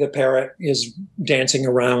Sharpie the Parrot is dancing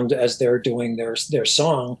around as they're doing their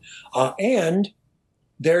song. And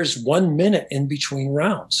there's 1 minute in between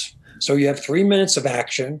rounds. So you have 3 minutes of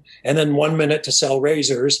action, and then 1 minute to sell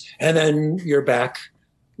razors, and then you're back,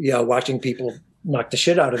 watching people knock the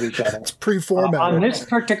shit out of each other. It's pre-formatted. On this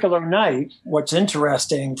particular night, what's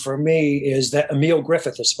interesting for me is that Emile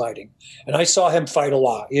Griffith is fighting. And I saw him fight a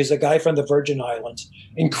lot. He's a guy from the Virgin Islands.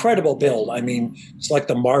 Incredible build. I mean, it's like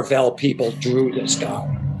the Marvel people drew this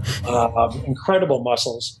guy. Incredible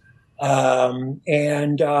muscles. And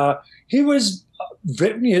he was,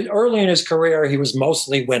 early in his career, he was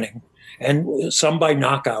mostly winning, and some by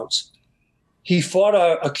knockouts. He fought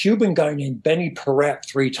a Cuban guy named Benny Paret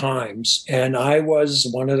 3 times, and I was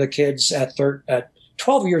one of the kids at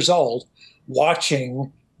 12 years old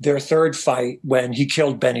watching their third fight when he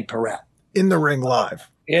killed Benny Paret. In the ring live.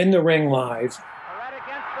 In the ring live. Paret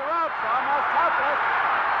against the ropes, almost helpless.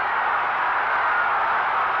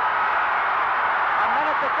 A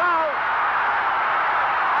minute to go.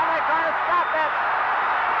 And they're going to stop it.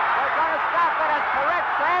 They're going to stop it as Paret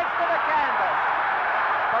sags to the canvas.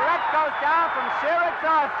 Paret goes down from sheer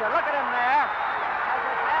exhaustion. Look at him there. As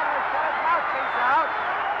his handlers get his mouthpiece out.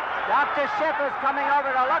 Dr. Schiff is coming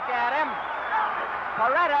over to look at him.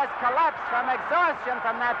 Paret has collapsed from exhaustion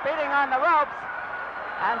from that beating on the ropes.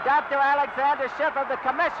 And Dr. Alexander Schiff of the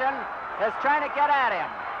Commission is trying to get at him.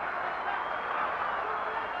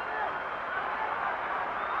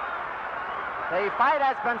 The fight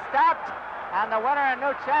has been stopped, and the winner and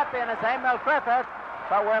new champion is Emile Griffith,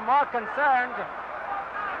 but we're more concerned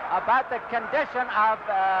about the condition of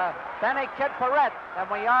Benny Kid Paret than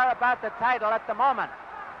we are about the title at the moment.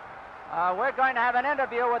 We're going to have an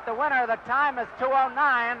interview with the winner. The time is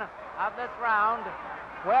 2:09 of this round.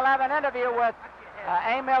 We'll have an interview with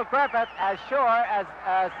Emile Griffith as soon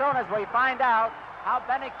as we find out how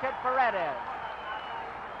Benny Kid Paret is.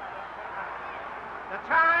 The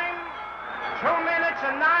time, 2 minutes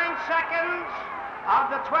and 9 seconds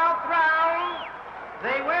of the 12th round.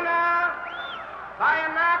 The winner by a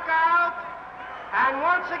knockout, and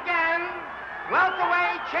once again,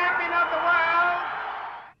 welterweight champion of the world.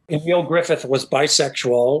 Emile Griffith was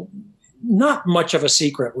bisexual. not much of a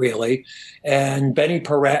secret, really. And Benny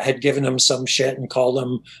Paret had given him some shit and called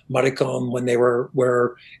him maricon when they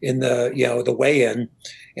were in the weigh-in.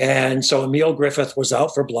 And so Emile Griffith was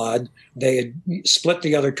out for blood. They had split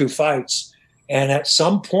the other two fights. And at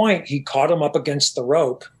some point, he caught him up against the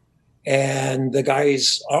rope. And the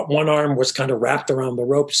guy's one arm was kind of wrapped around the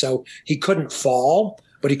rope, so he couldn't fall,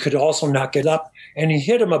 but he could also not get up. And he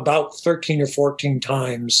hit him about 13 or 14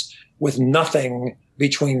 times with nothing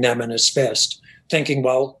between them and his fist, thinking,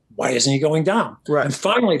 well, why isn't he going down? Right. And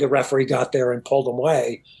finally, the referee got there and pulled him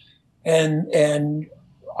away. And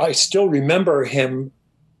I still remember him,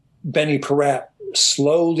 Benny Paret,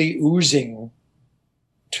 slowly oozing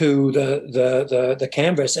to the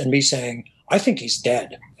canvas and me saying, I think he's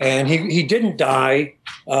dead. And he didn't die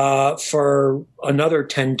for another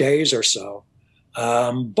 10 days or so.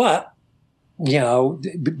 But,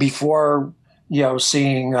 before,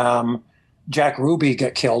 seeing Jack Ruby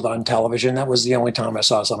get killed on television, that was the only time I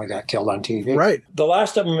saw somebody got killed on TV. Right. The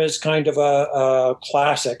last of them is kind of a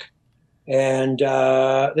classic. And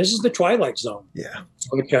this is The Twilight Zone. Yeah.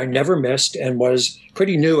 Which I never missed and was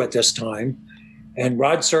pretty new at this time. And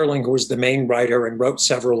Rod Serling, who was the main writer and wrote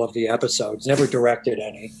several of the episodes, never directed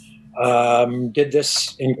any, did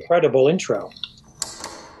this incredible intro.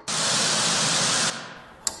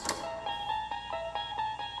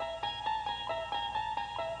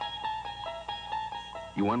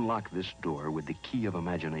 You unlock this door with the key of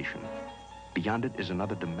imagination. Beyond it is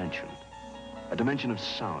another dimension, a dimension of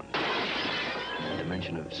sound, a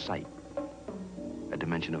dimension of sight, a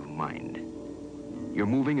dimension of mind. You're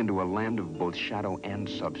moving into a land of both shadow and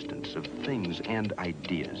substance, of things and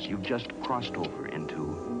ideas. You've just crossed over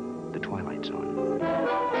into the Twilight Zone.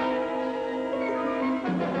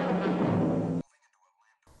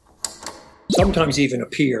 Sometimes even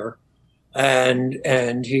appear,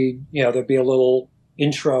 and he, there'd be a little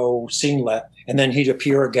intro scenelet, and then he'd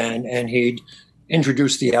appear again, and he'd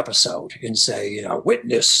introduce the episode and say,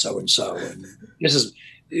 witness so-and-so, and this is,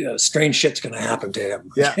 strange shit's going to happen to him.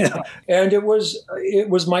 Yeah. And it was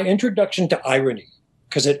my introduction to irony,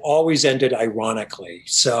 because it always ended ironically.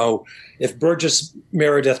 So if Burgess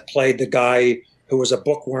Meredith played the guy who was a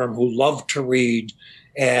bookworm who loved to read,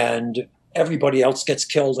 and everybody else gets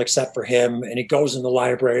killed except for him, and he goes in the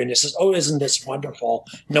library and he says, oh, isn't this wonderful?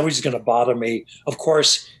 Nobody's going to bother me. Of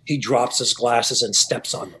course, he drops his glasses and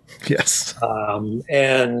steps on them. Yes.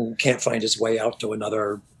 And can't find his way out to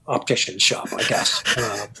another optician shop, I guess.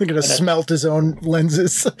 He's going to smelt his own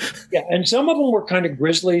lenses. Yeah, and some of them were kind of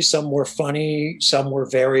grisly, some were funny, some were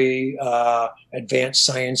very advanced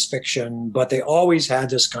science fiction, but they always had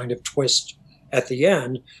this kind of twist at the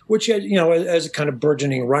end, which, as a kind of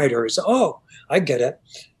burgeoning writer, is, oh, I get it.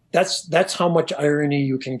 That's how much irony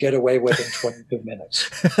you can get away with in 22 minutes.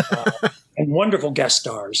 And wonderful guest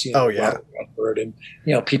stars, oh, yeah. Robert Redford, and,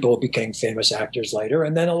 people who became famous actors later.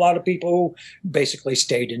 And then a lot of people who basically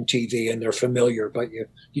stayed in TV and they're familiar, but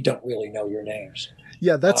you don't really know your names.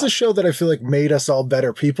 Yeah, that's a show that I feel like made us all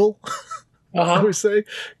better people, I would say,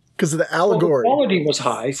 because of the allegory. Well, the quality was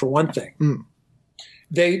high, for one thing. Mm.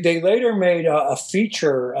 They later made a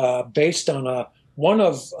feature based on one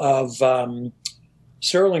of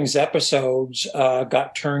Serling's episodes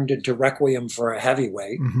got turned into Requiem for a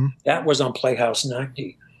Heavyweight. Mm-hmm. That was on Playhouse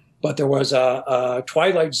 90. But there was a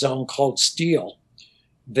Twilight Zone called Steel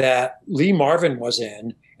that Lee Marvin was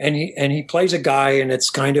in, and he plays a guy, and it's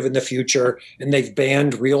kind of in the future, and they've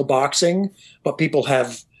banned real boxing, but people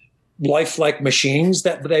have lifelike machines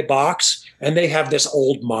that they box, and they have this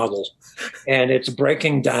old model, and it's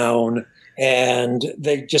breaking down, and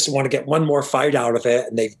they just want to get one more fight out of it,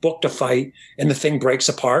 and they've booked a fight, and the thing breaks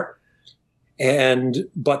apart,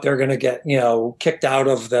 but they're going to get kicked out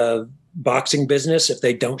of the boxing business if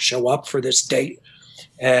they don't show up for this date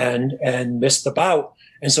and miss the bout.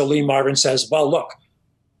 And so Lee Marvin says, well, look,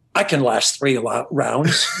 I can last 3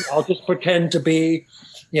 rounds. I'll just pretend to be,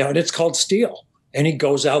 and it's called Steel. And he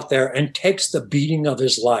goes out there and takes the beating of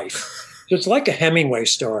his life. So it's like a Hemingway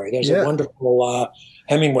story. There's a wonderful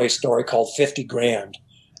Hemingway story called 50 Grand,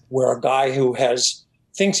 where a guy who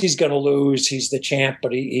thinks he's going to lose, he's the champ,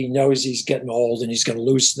 but he knows he's getting old and he's going to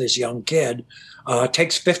lose to this young kid,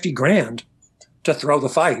 takes 50 grand to throw the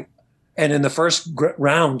fight. And in the first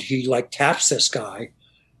round, he taps this guy,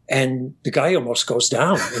 and the guy almost goes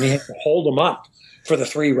down, and he has to hold him up for the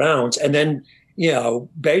 3 rounds. And then,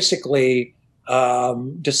 basically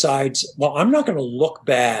decides, well, I'm not going to look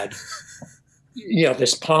bad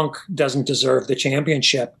this punk doesn't deserve the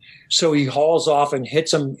championship. So he hauls off and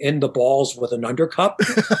hits him in the balls with an undercup.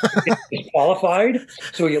 He's qualified.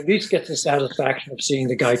 So he at least gets the satisfaction of seeing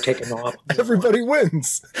the guy taken off. Everybody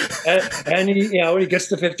wins. And he, he gets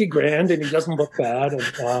the 50 grand and he doesn't look bad.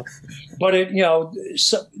 And, but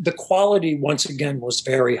so the quality once again was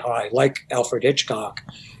very high, like Alfred Hitchcock,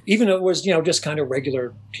 even though it was, just kind of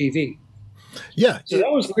regular TV. Yeah. So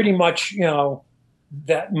that was pretty much, and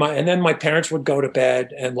then my parents would go to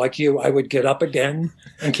bed, and like you, I would get up again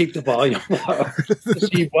and keep the volume low to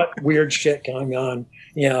see what weird shit going on,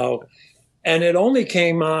 And it only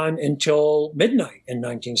came on until midnight in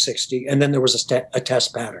 1960, and then there was a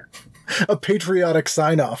test pattern. A patriotic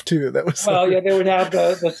sign-off too. That was they would have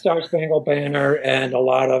the Star Spangled Banner and a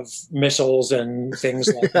lot of missiles and things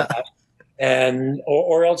like that, and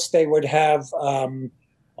or else they would have.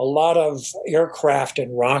 A lot of aircraft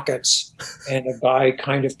and rockets, and a guy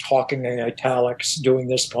kind of talking in italics doing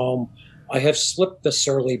this poem. I have slipped the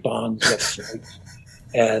surly bonds of sleep.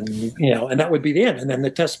 And, and that would be the end. And then the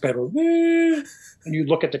test pattern, and you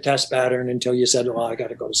look at the test pattern until you said, I got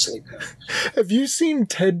to go to sleep. Have you seen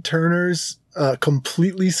Ted Turner's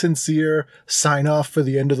completely sincere sign-off for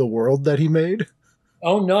the end of the world that he made?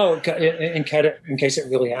 Oh, no, in case it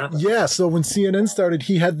really happened. Yeah, so when CNN started,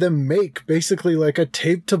 he had them make basically like a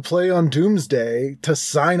tape to play on Doomsday to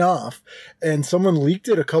sign off, and someone leaked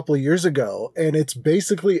it a couple of years ago, and it's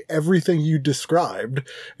basically everything you described,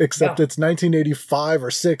 except it's 1985 or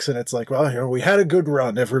 6, and it's like, well, we had a good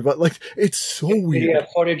run, everybody. Like, it's so weird. We have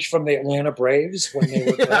footage from the Atlanta Braves when they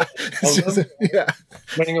were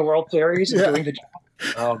winning a World Series and doing the job.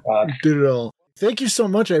 Oh, God. Did it all. Thank you so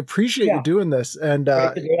much. I appreciate you doing this. And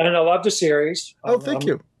I love the series. Oh, thank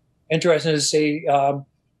you. Interesting to see.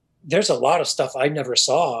 There's a lot of stuff I never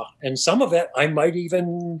saw. And some of it I might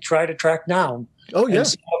even try to track down. Oh, yeah. And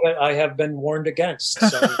some of it I have been warned against.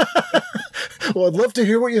 So. Well, I'd love to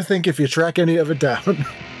hear what you think if you track any of it down.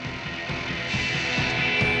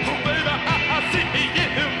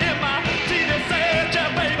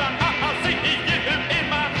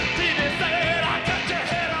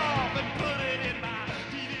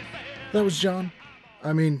 That was John.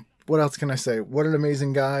 I mean, what else can I say? What an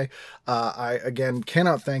amazing guy. I, again,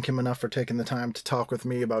 cannot thank him enough for taking the time to talk with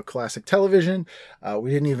me about classic television. We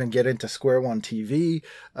didn't even get into Square One TV,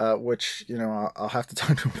 which, I'll have to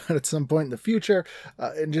talk to him about at some point in the future.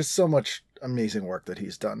 And just so much amazing work that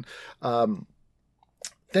he's done.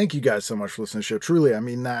 Thank you guys so much for listening to the show. Truly, I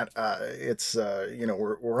mean that. It's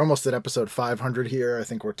we're almost at episode 500 here. I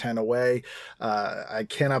think we're 10 away. I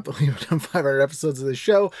cannot believe I've done 500 episodes of this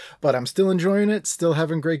show, but I'm still enjoying it, still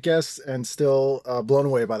having great guests, and still blown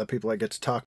away by the people I get to talk